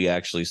see if we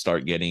actually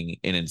start getting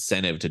an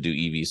incentive to do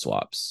EV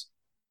swaps.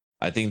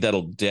 I think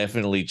that'll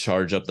definitely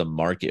charge up the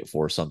market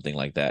for something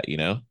like that, you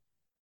know?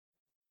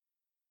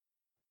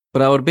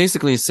 But I would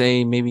basically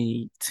say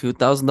maybe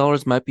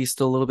 $2,000 might be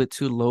still a little bit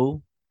too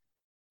low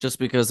just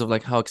because of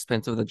like how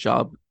expensive the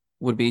job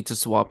would be to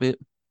swap it.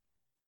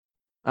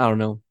 I don't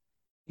know.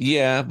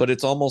 Yeah, but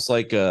it's almost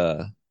like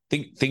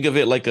think of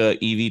it like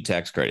a EV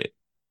tax credit.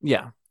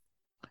 Yeah.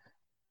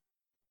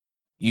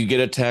 You get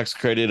a tax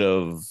credit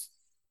of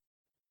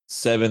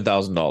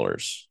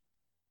 $7,000,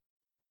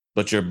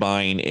 but you're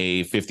buying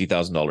a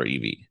 $50,000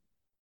 EV.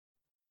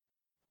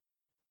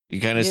 You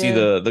kind of see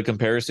Yeah. the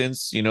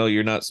comparisons.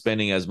 You're not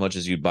spending as much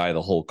as you'd buy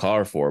the whole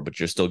car for, but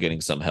you're still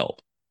getting some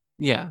help.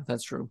 Yeah,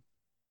 that's true.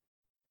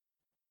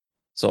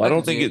 So I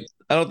could see it.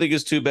 I don't think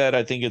it's too bad.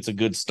 I think it's a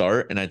good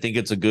start, and I think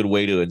it's a good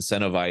way to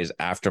incentivize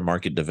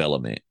aftermarket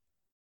development.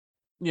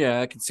 Yeah,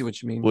 I can see what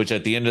you mean. Which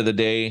at the end of the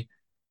day,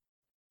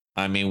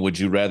 I mean, would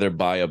you rather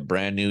buy a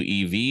brand new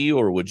EV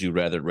or would you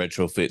rather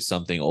retrofit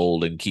something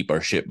old and keep our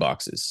shit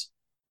boxes?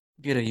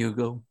 Get a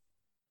Yugo.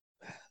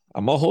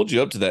 I'm gonna hold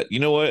you up to that. You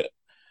know what?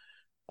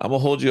 I'm gonna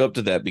hold you up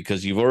to that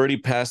because you've already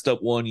passed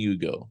up one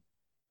Yugo.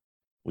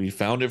 We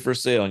found it for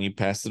sale and you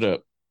passed it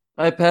up.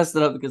 I passed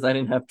it up because I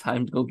didn't have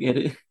time to go get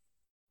it.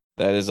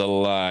 That is a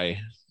lie.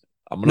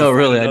 I'm gonna No, find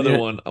really, I another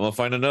didn't. one. I'm gonna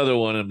find another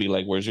one and be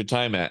like, "Where's your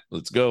time at?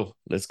 Let's go.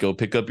 Let's go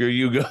pick up your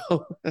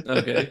Yugo."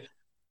 Okay.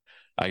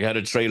 I got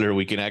a trailer.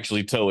 We can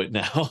actually tow it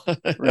now.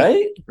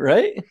 Right?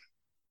 Right?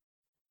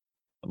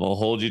 I'm gonna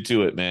hold you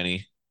to it,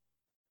 Manny.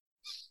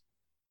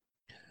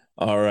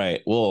 All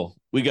right. Well,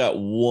 we got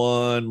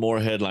one more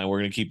headline. We're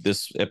gonna keep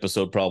this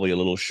episode probably a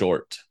little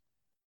short,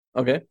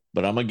 Okay.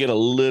 but I'm gonna get a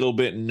little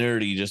bit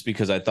nerdy just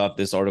because I thought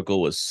this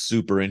article was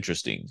super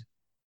interesting.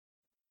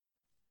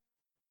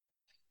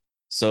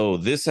 So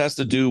this has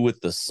to do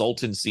with the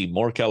Salton Sea.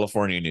 More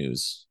California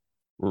news.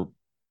 We're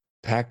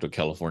packed with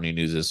California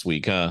news this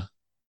week, huh?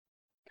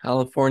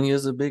 California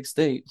is a big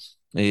state.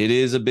 It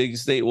is a big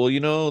state.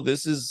 Well,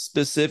 this is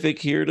specific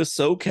here to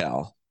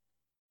SoCal.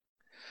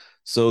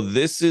 So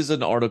this is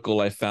an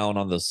article I found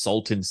on the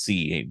Salton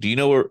Sea. Do you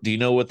know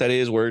what that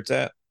is, where it's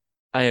at?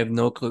 I have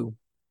no clue.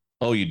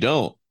 Oh, you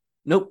don't?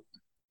 Nope.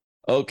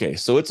 Okay,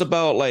 so it's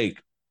about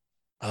like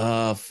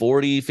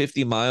 40,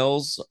 50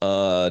 miles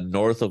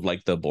north of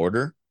like the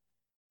border,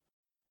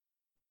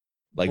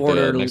 like the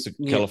Border Mexico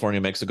near California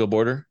Mexico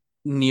border.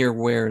 near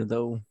where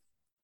though?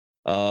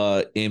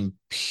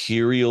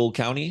 Imperial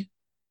County.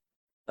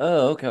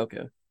 Oh, okay,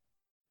 okay.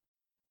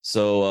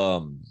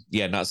 So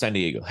yeah, not San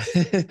Diego.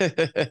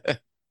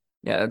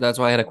 Yeah, that's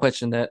why I had to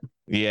question that.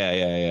 Yeah,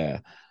 yeah, yeah.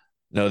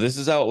 No, this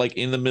is out like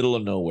in the middle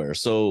of nowhere.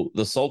 So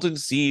the Salton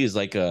Sea is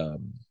like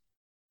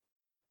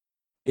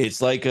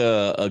it's like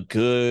a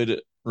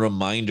good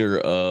reminder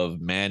of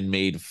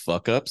man-made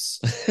fuck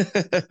ups.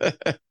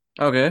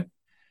 Okay.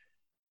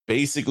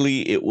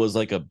 Basically, it was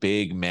like a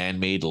big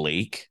man-made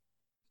lake,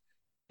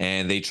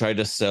 and they tried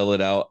to sell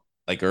it out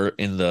like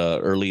in the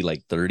early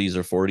like 30s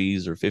or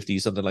 40s or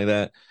 50s, something like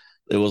that.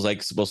 It was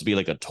like supposed to be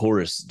like a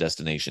tourist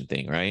destination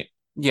thing, right?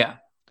 Yeah.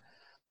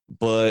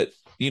 But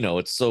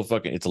it's so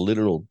fucking it's a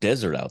literal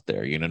desert out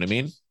there, you know what I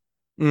mean?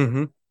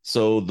 Mm-hmm.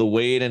 So the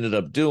way it ended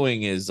up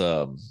doing is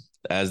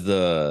as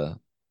the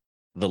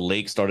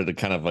lake started to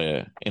kind of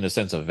in a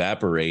sense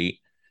evaporate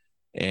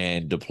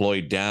and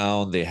deploy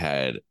down, they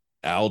had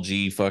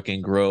algae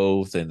fucking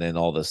growth, and then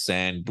all the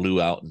sand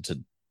blew out into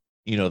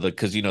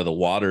because the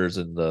waters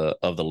and the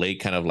of the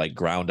lake kind of like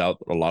ground out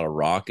a lot of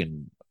rock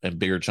and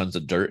bigger chunks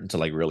of dirt into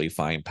like really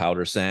fine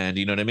powder sand,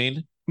 you know what I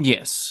mean?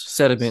 Yes.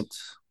 Sediment.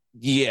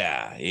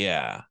 Yeah,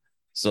 yeah.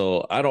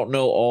 So I don't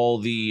know all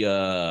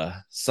the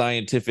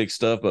scientific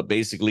stuff, but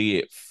basically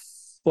it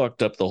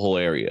fucked up the whole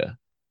area.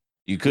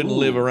 You couldn't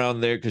live Ooh.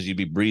 around there because you'd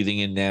be breathing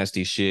in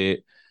nasty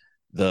shit.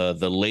 The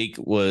lake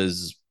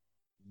was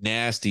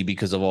nasty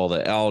because of all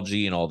the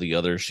algae and all the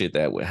other shit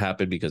that would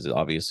happen because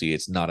obviously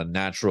it's not a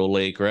natural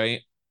lake, right?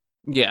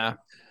 Yeah.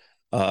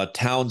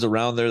 Towns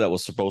around there that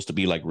was supposed to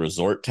be like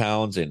resort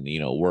towns and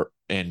work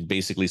and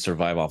basically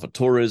survive off of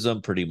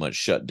tourism pretty much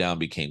shut down,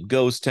 became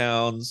ghost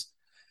towns,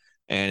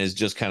 and it's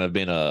just kind of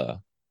been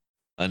a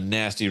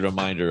nasty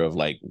reminder of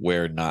like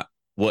where not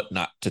what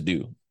not to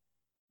do.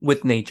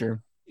 With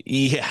nature.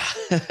 Yeah,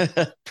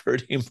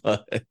 pretty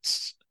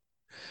much.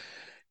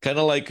 Kind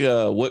of like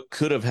what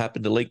could have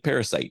happened to Lake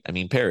Parasite. I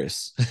mean,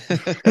 Paris.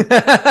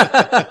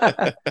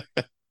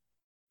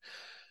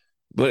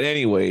 But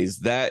anyways,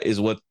 that is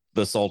what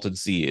the Salton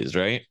Sea is,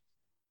 right?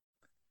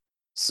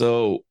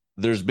 So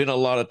there's been a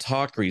lot of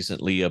talk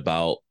recently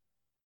about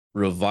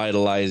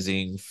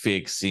revitalizing,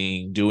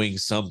 fixing, doing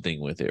something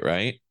with it,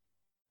 right?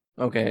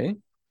 Okay.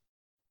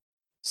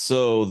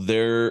 So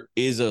there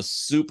is a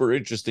super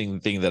interesting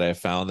thing that I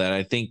found that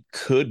I think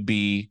could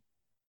be,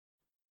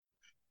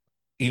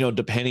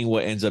 depending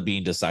what ends up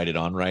being decided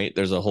on, right?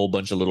 There's a whole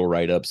bunch of little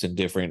write-ups and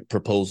different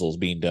proposals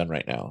being done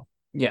right now.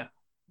 Yeah.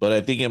 But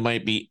I think it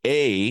might be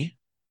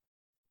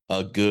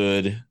a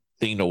good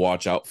thing to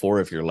watch out for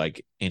if you're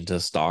like into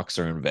stocks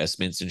or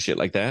investments and shit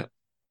like that.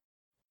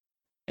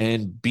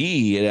 And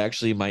B, it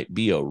actually might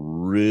be a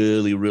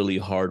really, really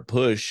hard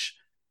push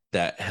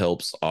that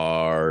helps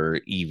our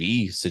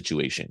EV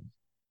situation.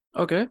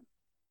 Okay.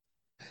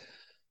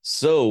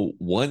 So,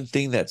 one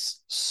thing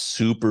that's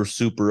super,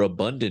 super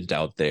abundant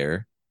out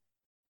there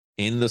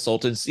in the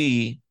Salton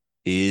Sea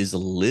is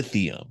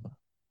lithium.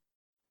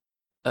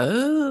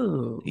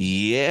 Oh.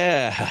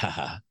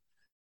 Yeah.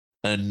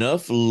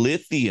 Enough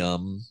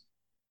lithium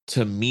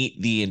to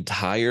meet the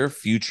entire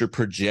future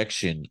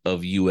projection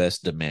of US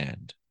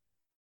demand.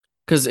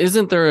 Because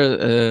isn't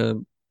there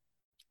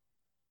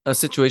a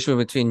situation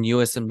between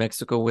US and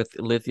Mexico with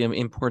lithium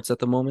imports at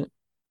the moment?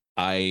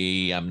 I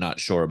am not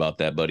sure about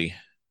that, buddy.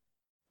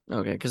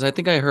 Okay, because I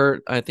think I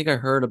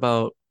heard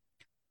about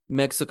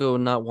Mexico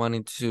not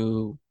wanting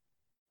to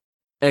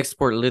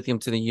export lithium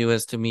to the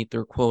US to meet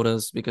their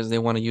quotas because they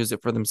want to use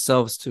it for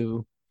themselves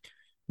to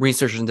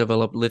research and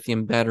develop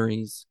lithium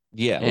batteries.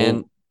 Yeah, And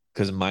well,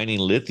 because mining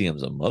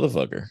lithium's a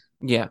motherfucker.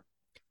 yeah,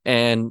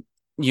 and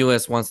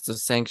US wants to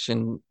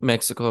sanction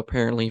Mexico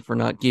apparently for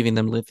not giving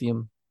them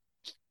lithium.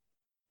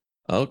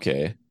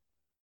 Okay.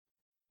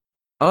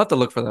 I'll have to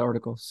look for that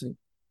article. See.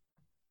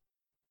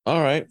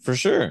 All right, for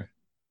sure.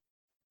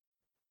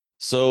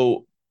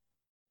 So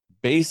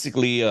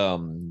basically,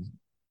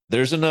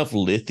 there's enough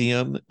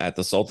lithium at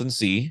the Salton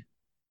Sea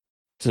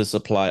to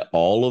supply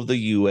all of the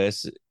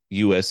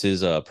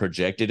US's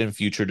projected and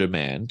future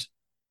demand,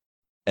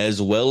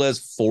 as well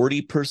as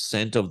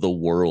 40% of the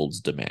world's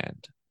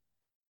demand.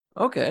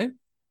 Okay.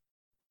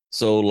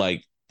 So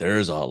like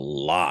there's a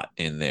lot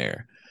in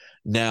there.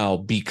 Now,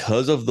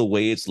 because of the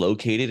way it's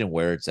located and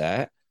where it's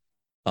at,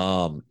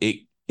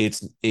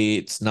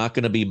 it's not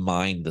going to be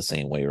mined the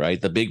same way, right?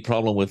 The big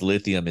problem with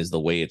lithium is the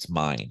way it's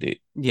mined. It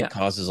Yeah.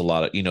 causes a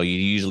lot of, you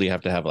usually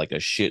have to have like a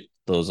shit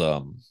those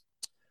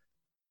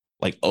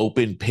like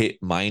open pit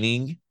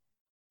mining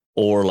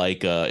or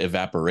like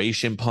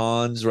evaporation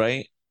ponds,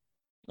 right?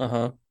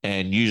 Uh-huh.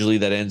 And usually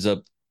that ends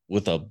up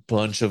with a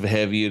bunch of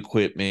heavy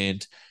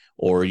equipment,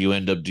 or you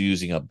end up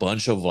using a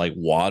bunch of like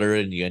water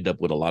and you end up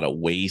with a lot of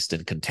waste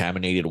and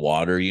contaminated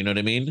water, you know what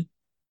I mean?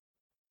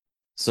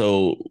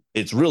 So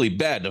it's really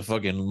bad to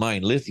fucking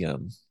mine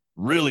lithium.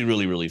 Really,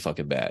 really, really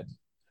fucking bad.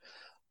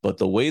 But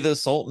the way the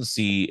Salton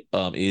Sea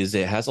is,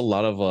 it has a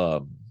lot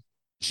of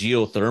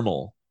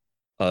geothermal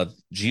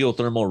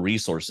geothermal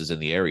resources in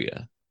the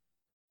area,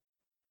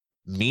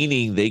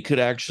 meaning they could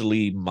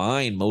actually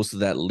mine most of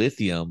that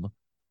lithium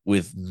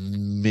with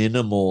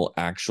minimal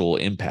actual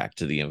impact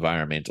to the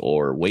environment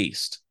or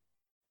waste.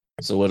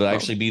 So it'll Oh,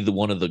 actually be the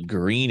one of the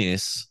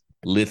greenest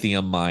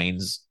lithium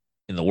mines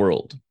in the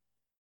world.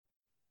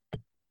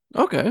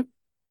 okay.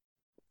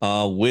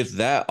 With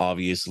that,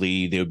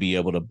 obviously, they would be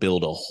able to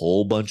build a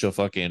whole bunch of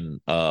fucking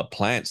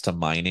plants to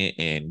mine it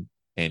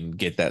and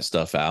get that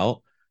stuff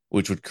out,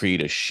 which would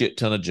create a shit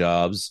ton of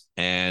jobs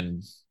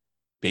and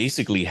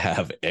basically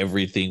have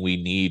everything we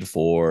need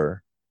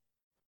for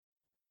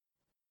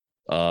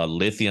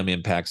lithium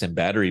impacts and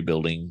battery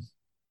building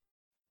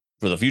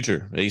for the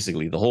future,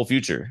 basically the whole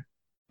future.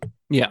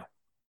 Yeah.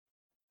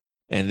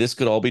 And this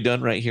could all be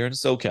done right here in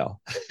SoCal.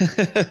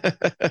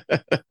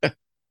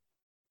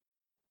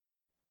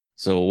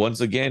 So once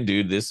again,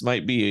 dude, this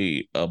might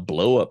be a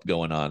blow up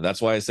going on.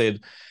 That's why I said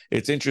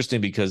it's interesting,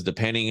 because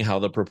depending how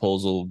the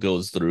proposal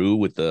goes through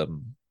with the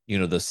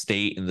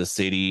state and the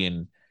city,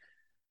 and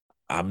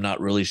I'm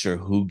not really sure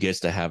who gets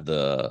to have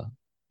the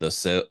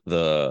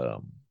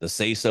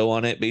say so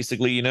on it.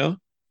 Basically,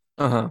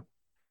 Uh-huh.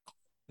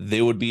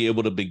 they would be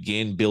able to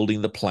begin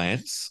building the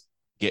plants,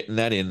 getting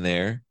that in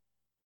there,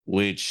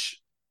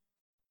 which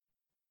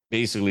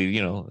basically,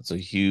 it's a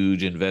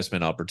huge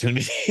investment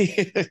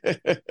opportunity.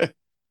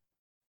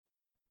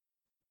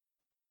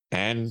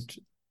 And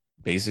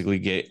basically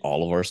get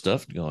all of our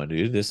stuff going,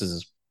 dude.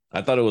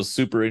 I thought it was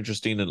super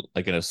interesting and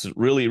like a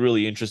really,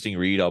 really interesting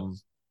read. I'll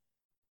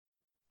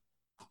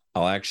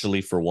actually,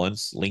 for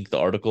once, link the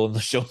article in the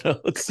show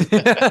notes.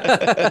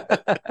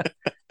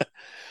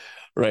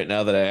 Right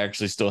now that I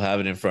actually still have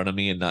it in front of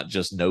me and not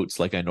just notes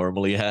like I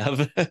normally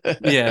have.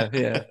 Yeah,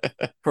 yeah.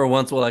 For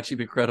once we'll actually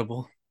be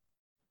credible.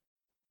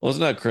 Well, it's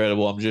not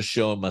credible. I'm just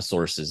showing my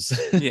sources.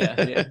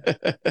 Yeah, yeah.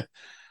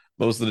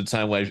 Most of the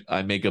time,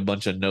 I make a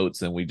bunch of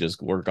notes and we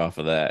just work off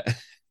of that.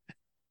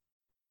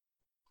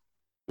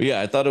 But yeah,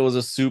 I thought it was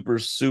a super,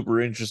 super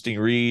interesting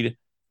read.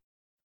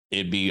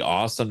 It'd be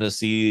awesome to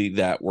see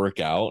that work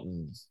out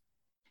and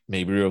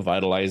maybe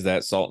revitalize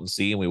that Salton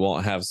Sea, and we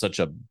won't have such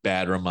a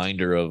bad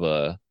reminder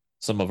of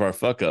some of our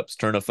fuck ups.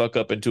 Turn a fuck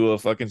up into a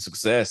fucking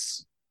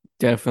success.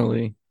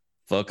 Definitely.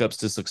 Fuck ups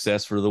to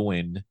success for the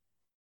win.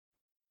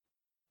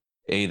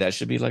 Hey, that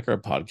should be like our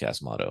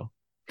podcast motto.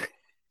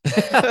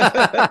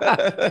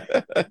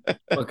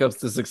 Fuck ups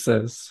to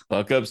success.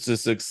 Fuck ups to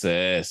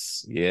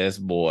success. Yes,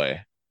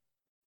 boy.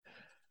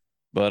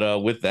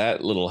 But with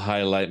that little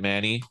highlight,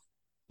 Manny,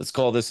 let's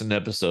call this an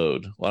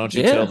episode. Why don't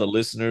you tell the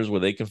listeners where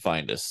they can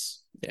find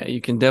us? Yeah, you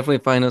can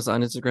definitely find us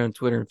on Instagram,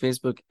 Twitter, and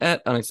Facebook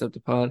at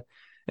UnacceptedPod.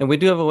 And we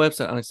do have a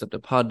website,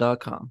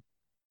 unacceptedpod.com.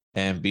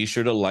 And be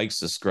sure to like,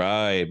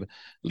 subscribe,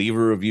 leave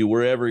a review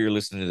wherever you're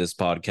listening to this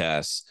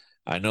podcast.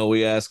 I know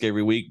we ask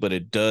every week, but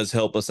it does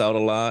help us out a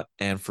lot.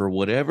 And for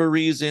whatever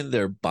reason,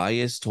 they're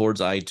biased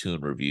towards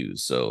iTunes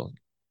reviews. So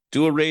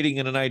do a rating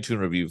and an iTunes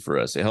review for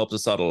us. It helps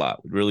us out a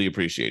lot. We'd really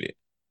appreciate it.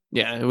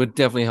 Yeah, it would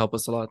definitely help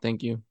us a lot.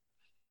 Thank you.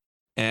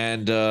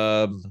 And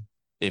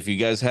if you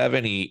guys have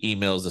any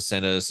emails to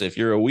send us, if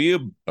you're a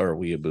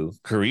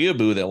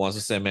Koreaboo that wants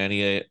to send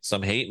Manny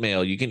some hate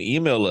mail, you can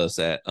email us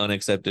at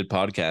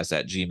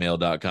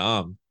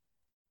unacceptedpodcast@gmail.com.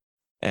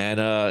 And,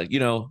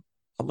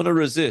 I'm going to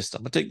resist.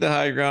 I'm going to take the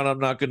high ground. I'm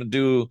not going to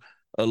do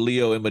a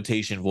Leo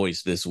imitation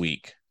voice this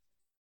week.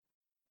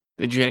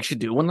 Did you actually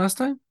do one last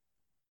time?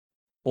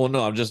 Well,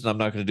 no, I'm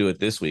not going to do it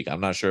this week.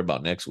 I'm not sure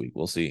about next week.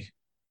 We'll see.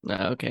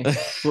 Okay.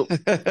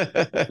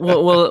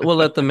 We'll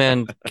let the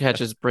man catch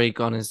his break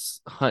on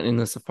his hunt in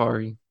the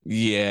safari.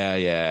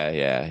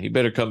 Yeah. He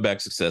better come back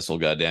successful,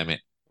 goddammit.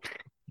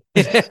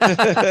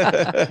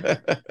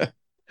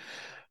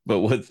 But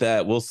with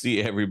that, we'll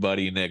see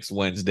everybody next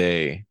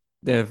Wednesday.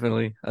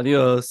 Definitely.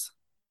 Adios.